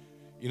this,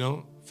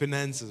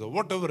 finances, or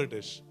whatever it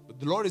is. But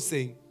the Lord is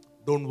saying,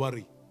 don't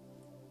worry.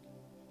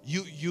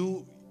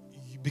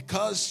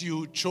 Because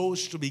you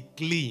chose to be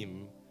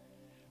clean,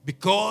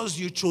 because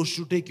you chose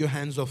to take your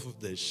hands off of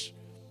this,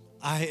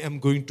 I am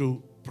going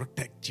to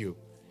protect you.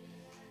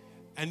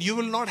 And you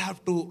will not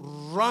have to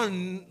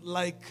run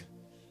like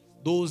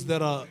those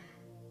that are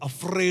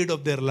afraid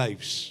of their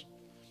lives,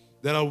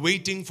 that are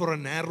waiting for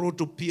an arrow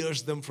to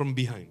pierce them from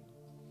behind.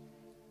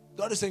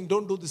 God is saying,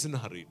 don't do this in a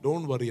hurry.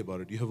 Don't worry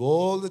about it. You have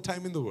all the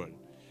time in the world.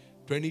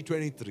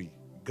 2023,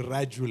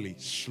 gradually,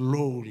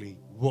 slowly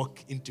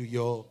walk into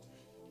your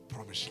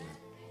promised land.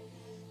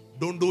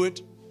 Don't do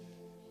it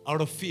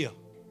out of fear.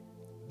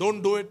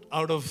 Don't do it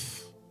out of,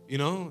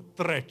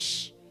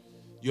 threats.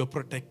 You're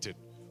protected.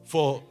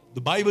 For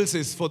the Bible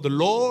says, for the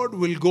Lord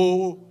will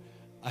go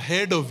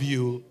ahead of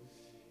you.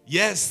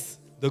 Yes,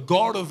 the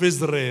God of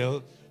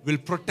Israel will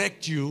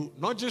protect you,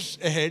 not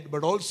just ahead,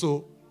 but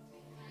also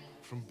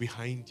from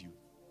behind you.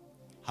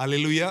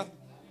 Hallelujah.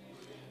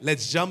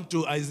 Let's jump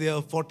to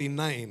Isaiah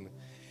 49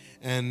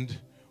 and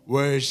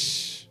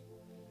verse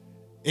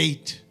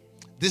 8.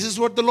 This is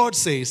what the Lord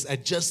says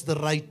at just the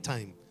right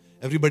time.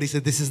 Everybody say,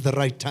 this is the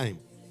right time.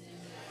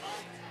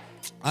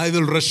 I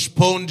will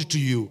respond to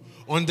you.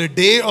 On the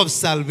day of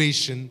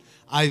salvation,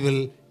 I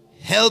will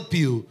help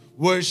you.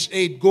 Verse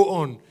 8, go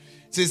on.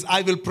 It says,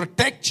 I will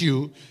protect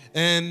you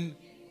and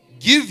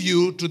give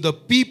you to the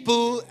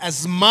people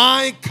as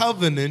my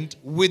covenant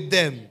with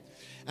them.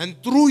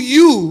 And through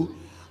you,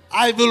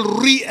 I will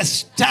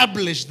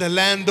re-establish the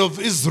land of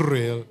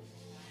Israel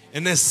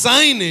and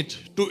assign it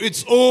to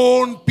its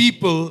own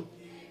people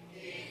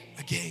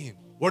again.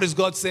 What is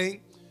God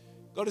saying?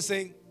 God is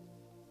saying,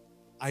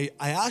 I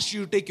asked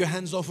you to take your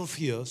hands off of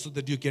here so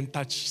that you can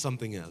touch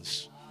something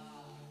else.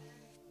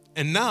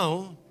 And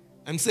now,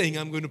 I'm saying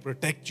I'm going to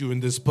protect you in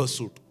this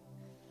pursuit.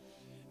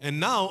 And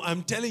now,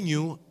 I'm telling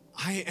you,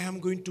 I am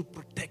going to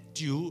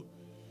protect you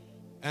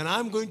and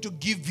I'm going to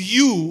give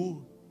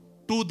you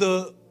to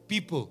the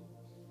people.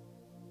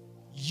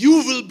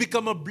 You will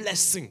become a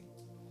blessing.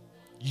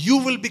 You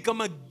will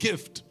become a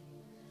gift.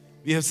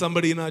 We have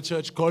somebody in our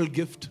church called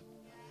Gift.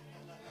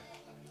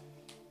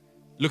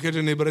 Look at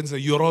your neighbor and say,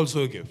 you're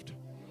also a gift.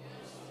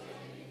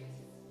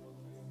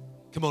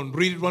 Come on,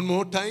 read it one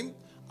more time.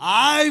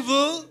 I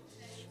will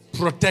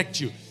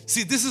protect you.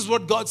 See, this is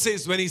what God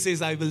says when He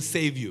says, I will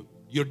save you.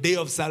 Your day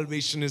of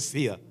salvation is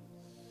here.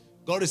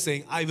 God is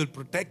saying, I will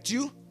protect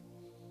you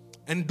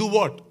and do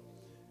what?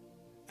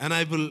 And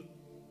I will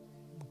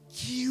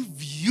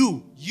give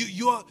you.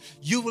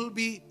 You will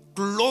be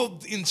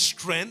clothed in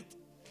strength.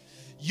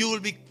 You will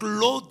be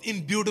clothed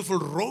in beautiful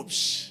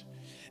robes.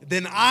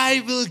 Then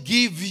I will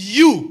give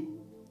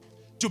you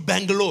to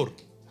Bangalore.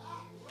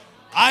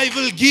 I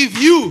will give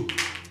you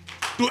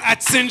to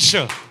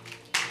Accenture.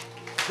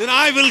 Then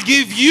I will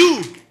give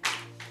you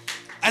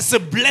as a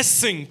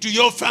blessing to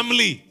your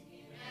family.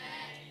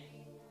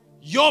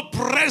 Your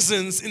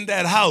presence in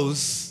that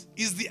house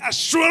is the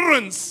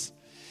assurance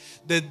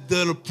that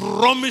the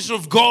promise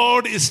of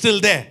God is still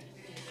there.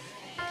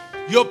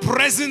 Your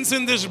presence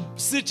in this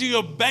city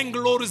of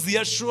Bangalore is the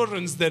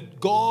assurance that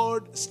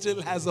God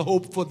still has a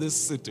hope for this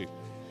city.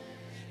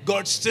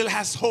 God still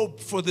has hope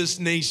for this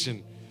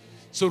nation.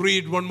 So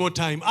read one more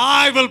time.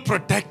 I will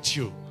protect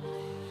you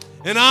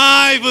and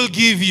I will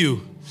give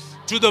you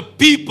to the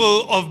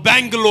people of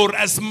Bangalore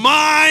as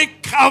my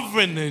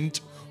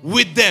covenant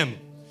with them.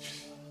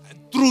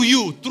 Through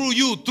you.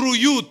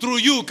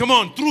 Come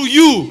on, through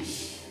you.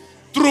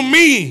 Through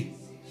me.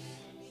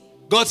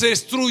 God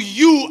says, through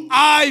you,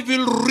 I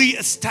will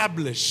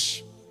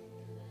reestablish.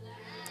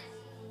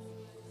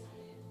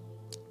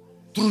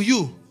 Through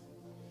you.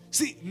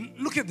 See,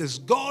 look at this.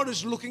 God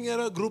is looking at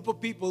a group of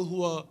people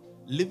who are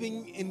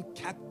living in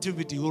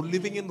captivity, who are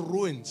living in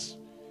ruins.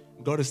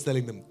 God is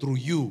telling them, through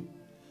you,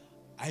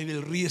 I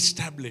will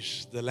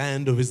reestablish the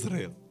land of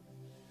Israel.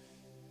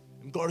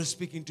 And God is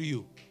speaking to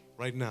you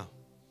right now.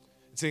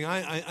 Saying,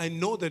 I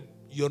know that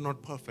you're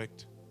not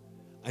perfect.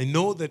 I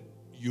know that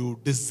you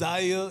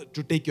desire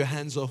to take your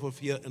hands off of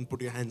here and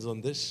put your hands on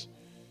this.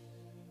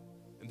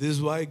 And this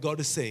is why God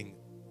is saying,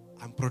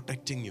 I'm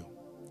protecting you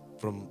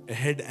from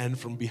ahead and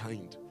from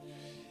behind.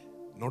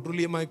 Not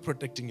only am I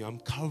protecting you, I'm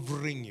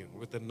covering you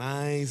with a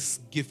nice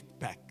gift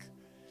pack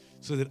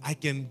so that I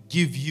can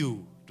give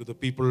you to the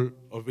people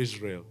of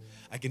Israel.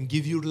 I can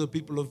give you to the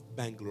people of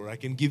Bangalore. I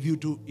can give you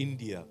to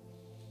India.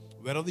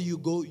 Wherever you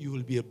go, you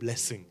will be a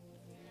blessing.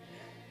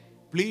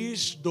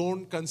 Please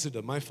don't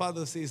consider, my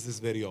father says this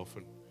very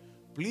often,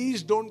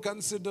 please don't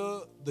consider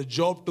the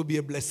job to be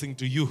a blessing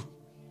to you.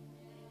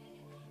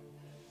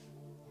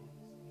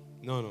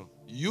 No.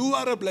 You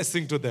are a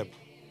blessing to them.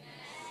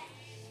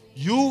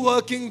 You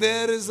working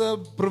there is a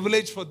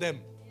privilege for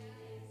them.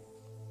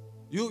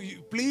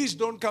 You please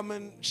don't come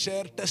and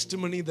share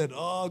testimony that,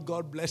 oh,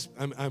 God bless.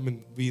 I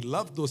mean, we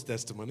love those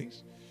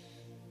testimonies.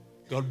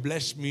 God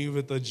blessed me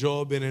with a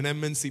job in an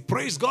MNC.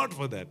 Praise God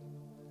for that.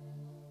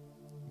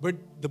 But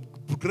the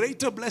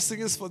greater blessing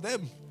is for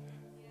them.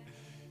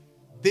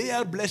 They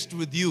are blessed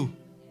with you.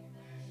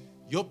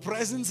 Your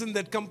presence in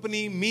that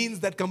company means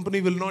that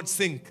company will not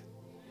sink.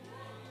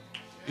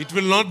 It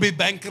will not be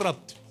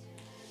bankrupt.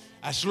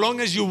 As long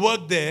as you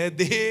work there,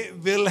 they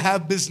will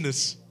have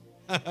business.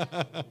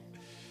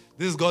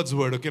 This is God's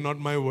word, okay, not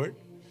my word.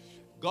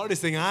 God is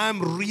saying, I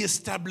am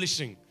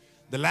reestablishing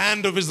the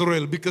land of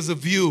Israel, because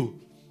of you.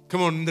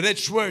 Come on, in the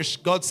next verse,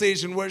 God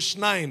says in verse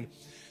 9,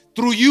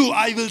 through you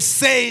I will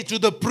say to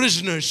the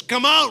prisoners,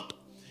 come out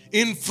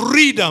in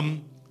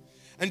freedom.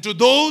 And to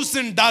those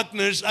in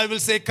darkness, I will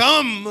say,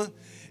 come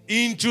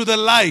into the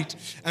light.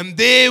 And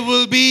they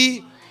will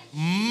be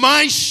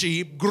my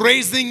sheep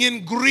grazing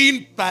in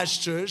green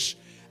pastures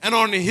and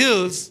on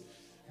hills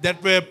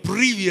that were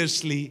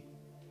previously.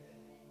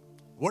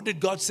 What did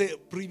God say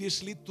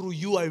previously? Through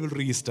you I will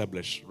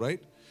reestablish,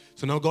 right?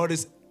 So now God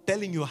is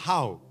telling you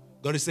how.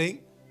 God is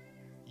saying,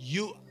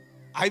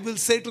 I will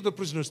say to the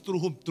prisoners, through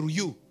whom? Through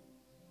you.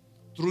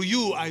 Through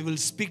you I will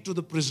speak to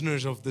the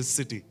prisoners of this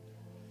city.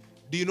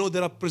 Do you know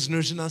there are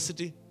prisoners in our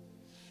city?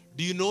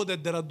 Do you know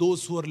that there are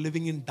those who are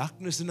living in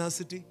darkness in our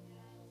city?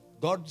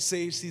 God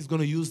says He's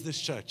going to use this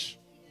church.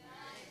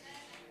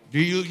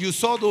 You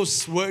saw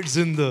those words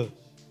in the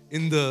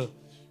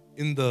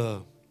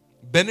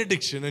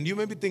benediction, and you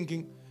may be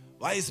thinking,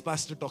 why is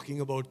Pastor talking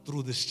about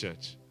through this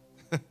church?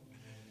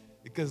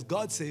 Because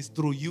God says,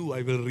 through you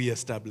I will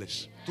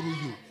reestablish. Through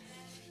you.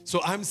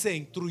 So I'm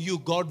saying, through you,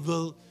 God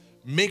will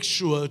make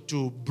sure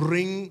to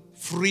bring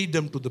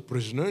freedom to the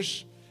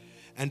prisoners.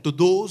 And to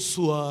those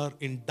who are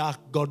in dark,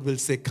 God will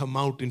say, come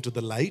out into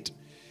the light.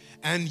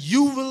 And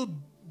you will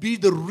be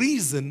the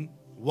reason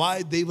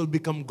why they will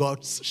become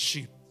God's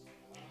sheep.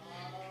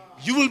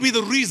 You will be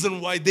the reason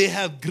why they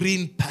have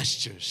green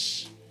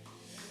pastures.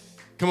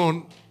 Come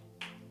on.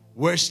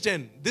 Verse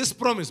 10. This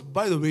promise,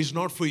 by the way, is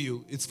not for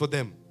you. It's for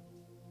them.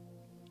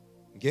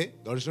 Okay?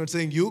 God is not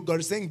saying you.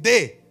 God is saying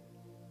they.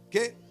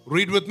 Okay?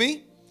 Read with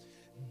me.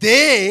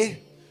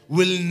 They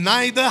will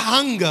neither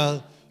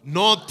hunger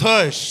nor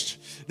thirst.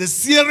 The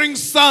searing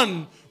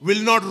sun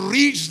will not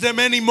reach them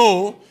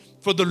anymore,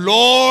 for the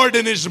Lord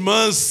in His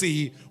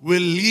mercy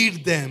will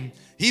lead them.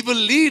 He will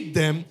lead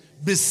them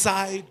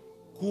beside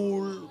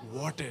cool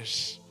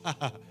waters.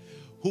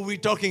 Who are we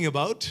talking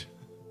about?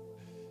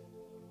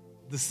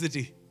 The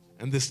city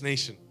and this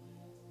nation,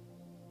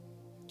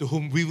 to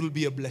whom we will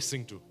be a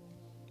blessing to.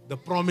 The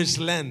promised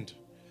land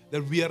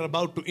that we are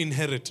about to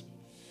inherit.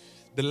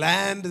 The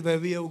land where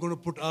we are going to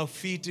put our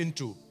feet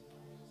into.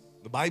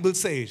 The Bible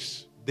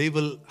says they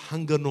will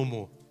hunger no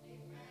more.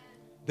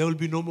 There will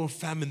be no more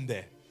famine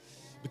there.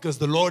 Because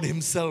the Lord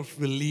Himself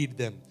will lead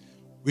them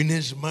in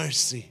His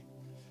mercy.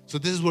 So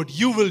this is what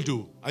you will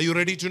do. Are you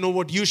ready to know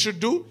what you should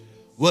do?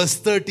 Verse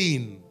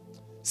 13.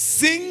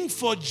 Sing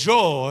for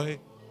joy,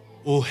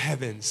 O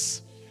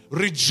heavens.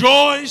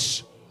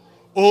 Rejoice,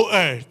 O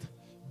earth.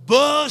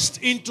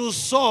 Burst into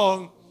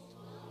song,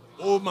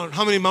 O mountain.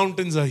 How many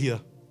mountains are here?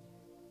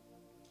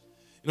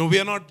 You know,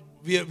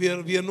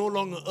 we are no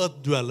longer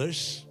earth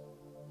dwellers.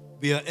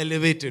 We are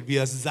elevated. We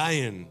are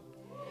Zion.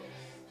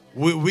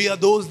 We are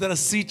those that are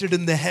seated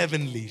in the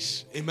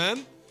heavenlies.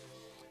 Amen?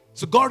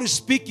 So God is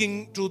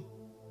speaking to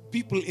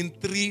people in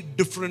three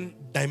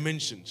different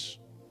dimensions.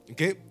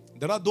 Okay?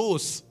 There are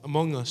those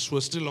among us who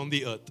are still on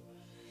the earth,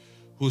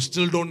 who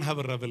still don't have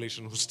a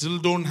revelation, who still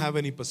don't have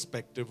any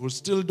perspective, who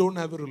still don't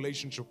have a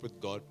relationship with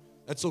God.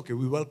 That's okay.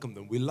 We welcome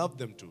them. We love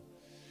them too.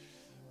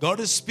 God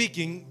is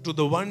speaking to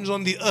the ones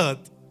on the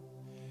earth,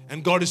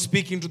 and God is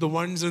speaking to the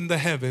ones in the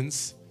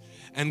heavens,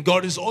 and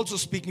God is also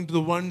speaking to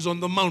the ones on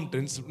the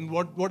mountains. And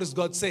what is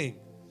God saying?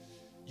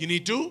 You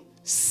need to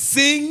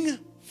sing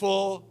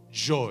for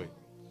joy,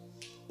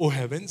 O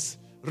heavens.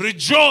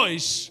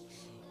 Rejoice,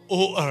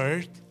 O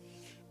earth.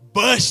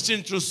 Burst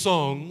into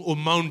song, O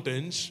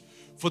mountains.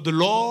 For the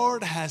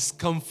Lord has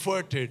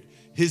comforted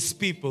His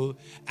people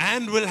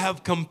and will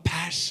have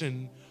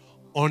compassion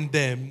on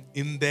them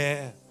in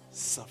their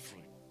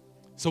suffering.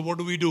 So what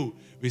do?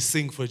 We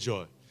sing for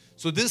joy.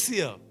 So this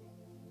year,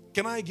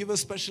 can I give a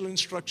special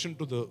instruction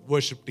to the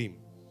worship team?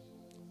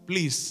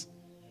 Please.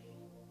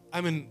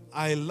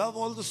 I love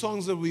all the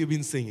songs that we've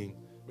been singing.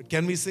 But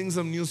can we sing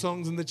some new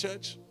songs in the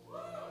church?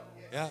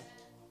 Yeah.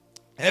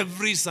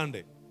 Every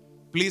Sunday.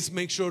 Please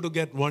make sure to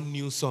get one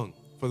new song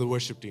for the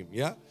worship team.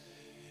 Yeah.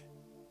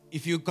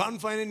 If you can't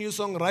find a new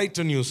song, write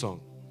a new song.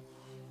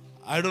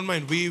 I don't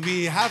mind.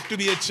 We have to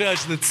be a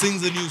church that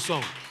sings a new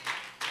song.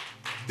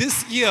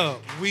 This year,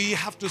 we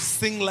have to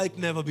sing like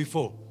never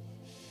before.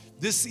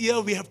 This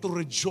year, we have to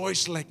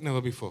rejoice like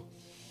never before.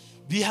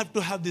 We have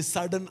to have this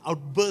sudden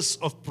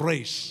outburst of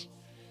praise.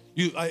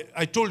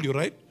 I told you,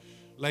 right?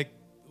 Like,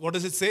 what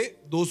does it say?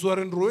 Those who are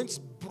in ruins,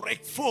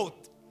 break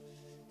forth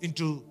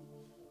into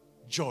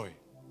joy.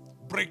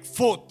 Break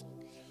forth.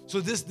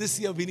 So this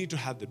year, we need to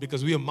have that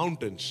because we are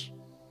mountains.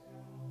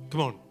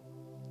 Come on.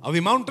 Are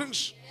we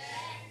mountains? Yes.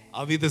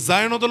 Are we the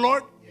Zion of the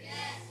Lord? Yes.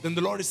 Then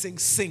the Lord is saying,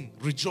 sing,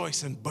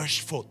 rejoice, and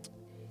burst forth.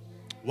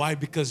 Why?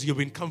 Because you've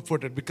been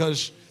comforted.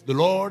 Because the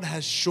Lord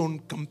has shown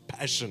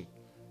compassion.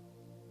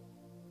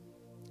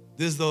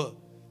 This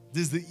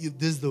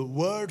is the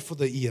word for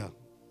the year.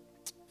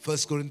 1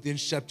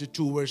 Corinthians chapter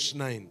 2 verse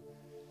 9.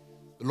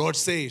 The Lord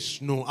says,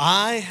 no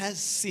eye has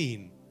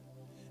seen,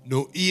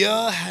 no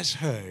ear has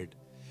heard,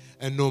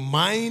 and no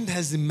mind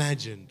has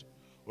imagined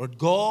what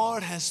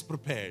God has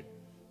prepared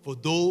for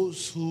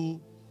those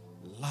who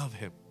love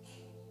Him.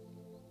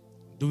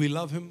 Do we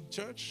love Him,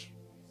 church?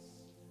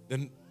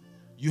 then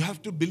you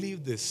have to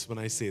believe this when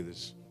I say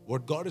this.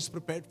 What God has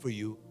prepared for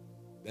you,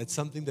 that's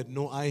something that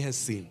no eye has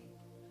seen.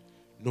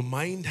 No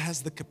mind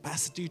has the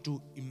capacity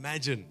to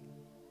imagine.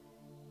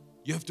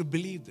 You have to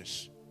believe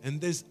this. And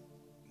there's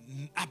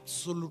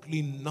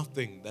absolutely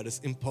nothing that is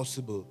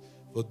impossible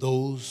for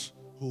those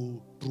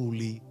who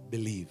truly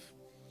believe.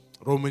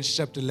 Romans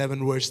chapter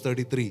 11 verse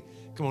 33.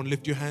 Come on,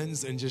 lift your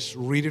hands and just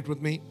read it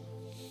with me.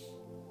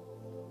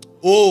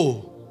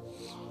 Oh,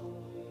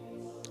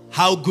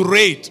 how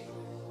great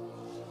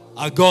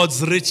are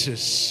God's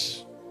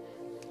riches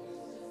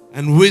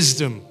and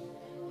wisdom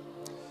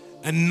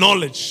and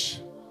knowledge.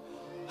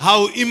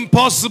 How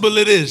impossible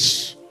it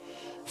is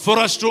for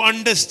us to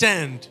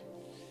understand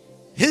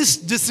His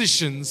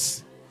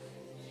decisions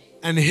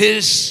and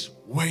His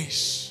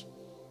ways.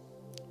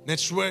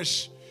 Next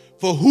verse.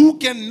 For who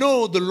can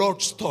know the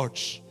Lord's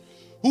thoughts?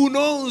 Who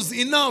knows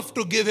enough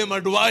to give Him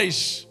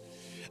advice?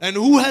 And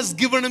who has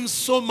given Him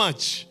so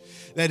much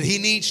that He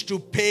needs to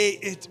pay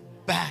it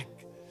back?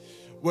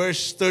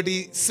 Verse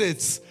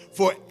 36.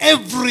 For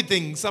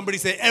everything, somebody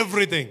say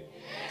everything.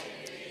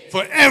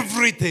 For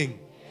everything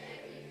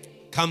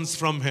comes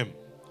from Him.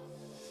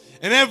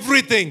 And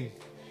everything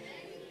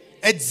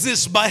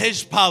exists by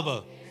His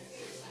power.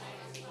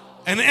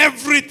 And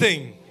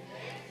everything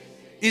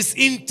is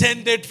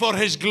intended for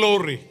His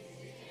glory.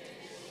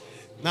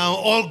 Now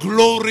all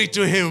glory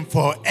to Him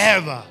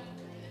forever.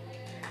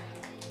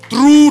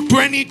 Through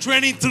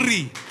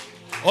 2023,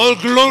 all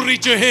glory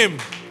to Him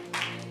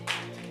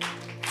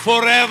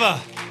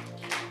forever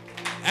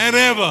and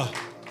ever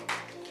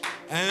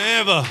and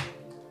ever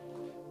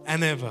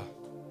and ever.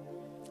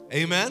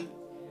 Amen.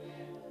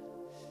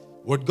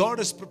 What God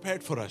has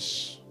prepared for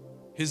us,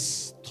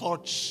 His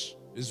thoughts,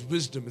 His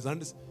wisdom, His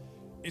understanding,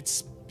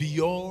 it's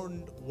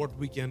beyond what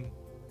we can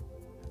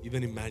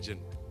even imagine.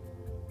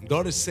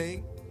 God is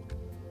saying,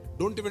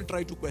 don't even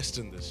try to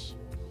question this.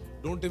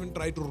 Don't even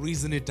try to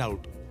reason it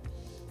out.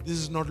 This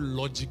is not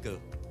logical.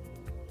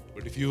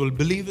 But if you will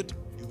believe it,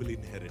 you will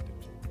inherit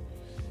it.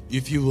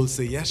 If you will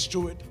say yes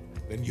to it,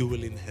 then you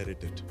will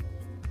inherit it.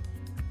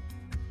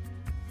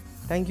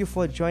 Thank you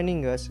for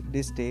joining us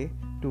this day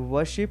to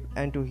worship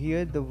and to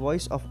hear the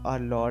voice of our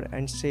Lord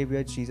and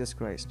Savior Jesus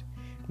Christ.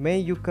 May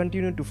you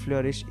continue to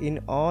flourish in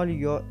all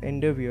your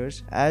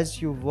endeavors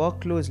as you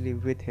work closely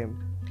with Him.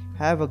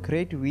 Have a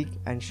great week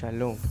and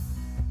Shalom.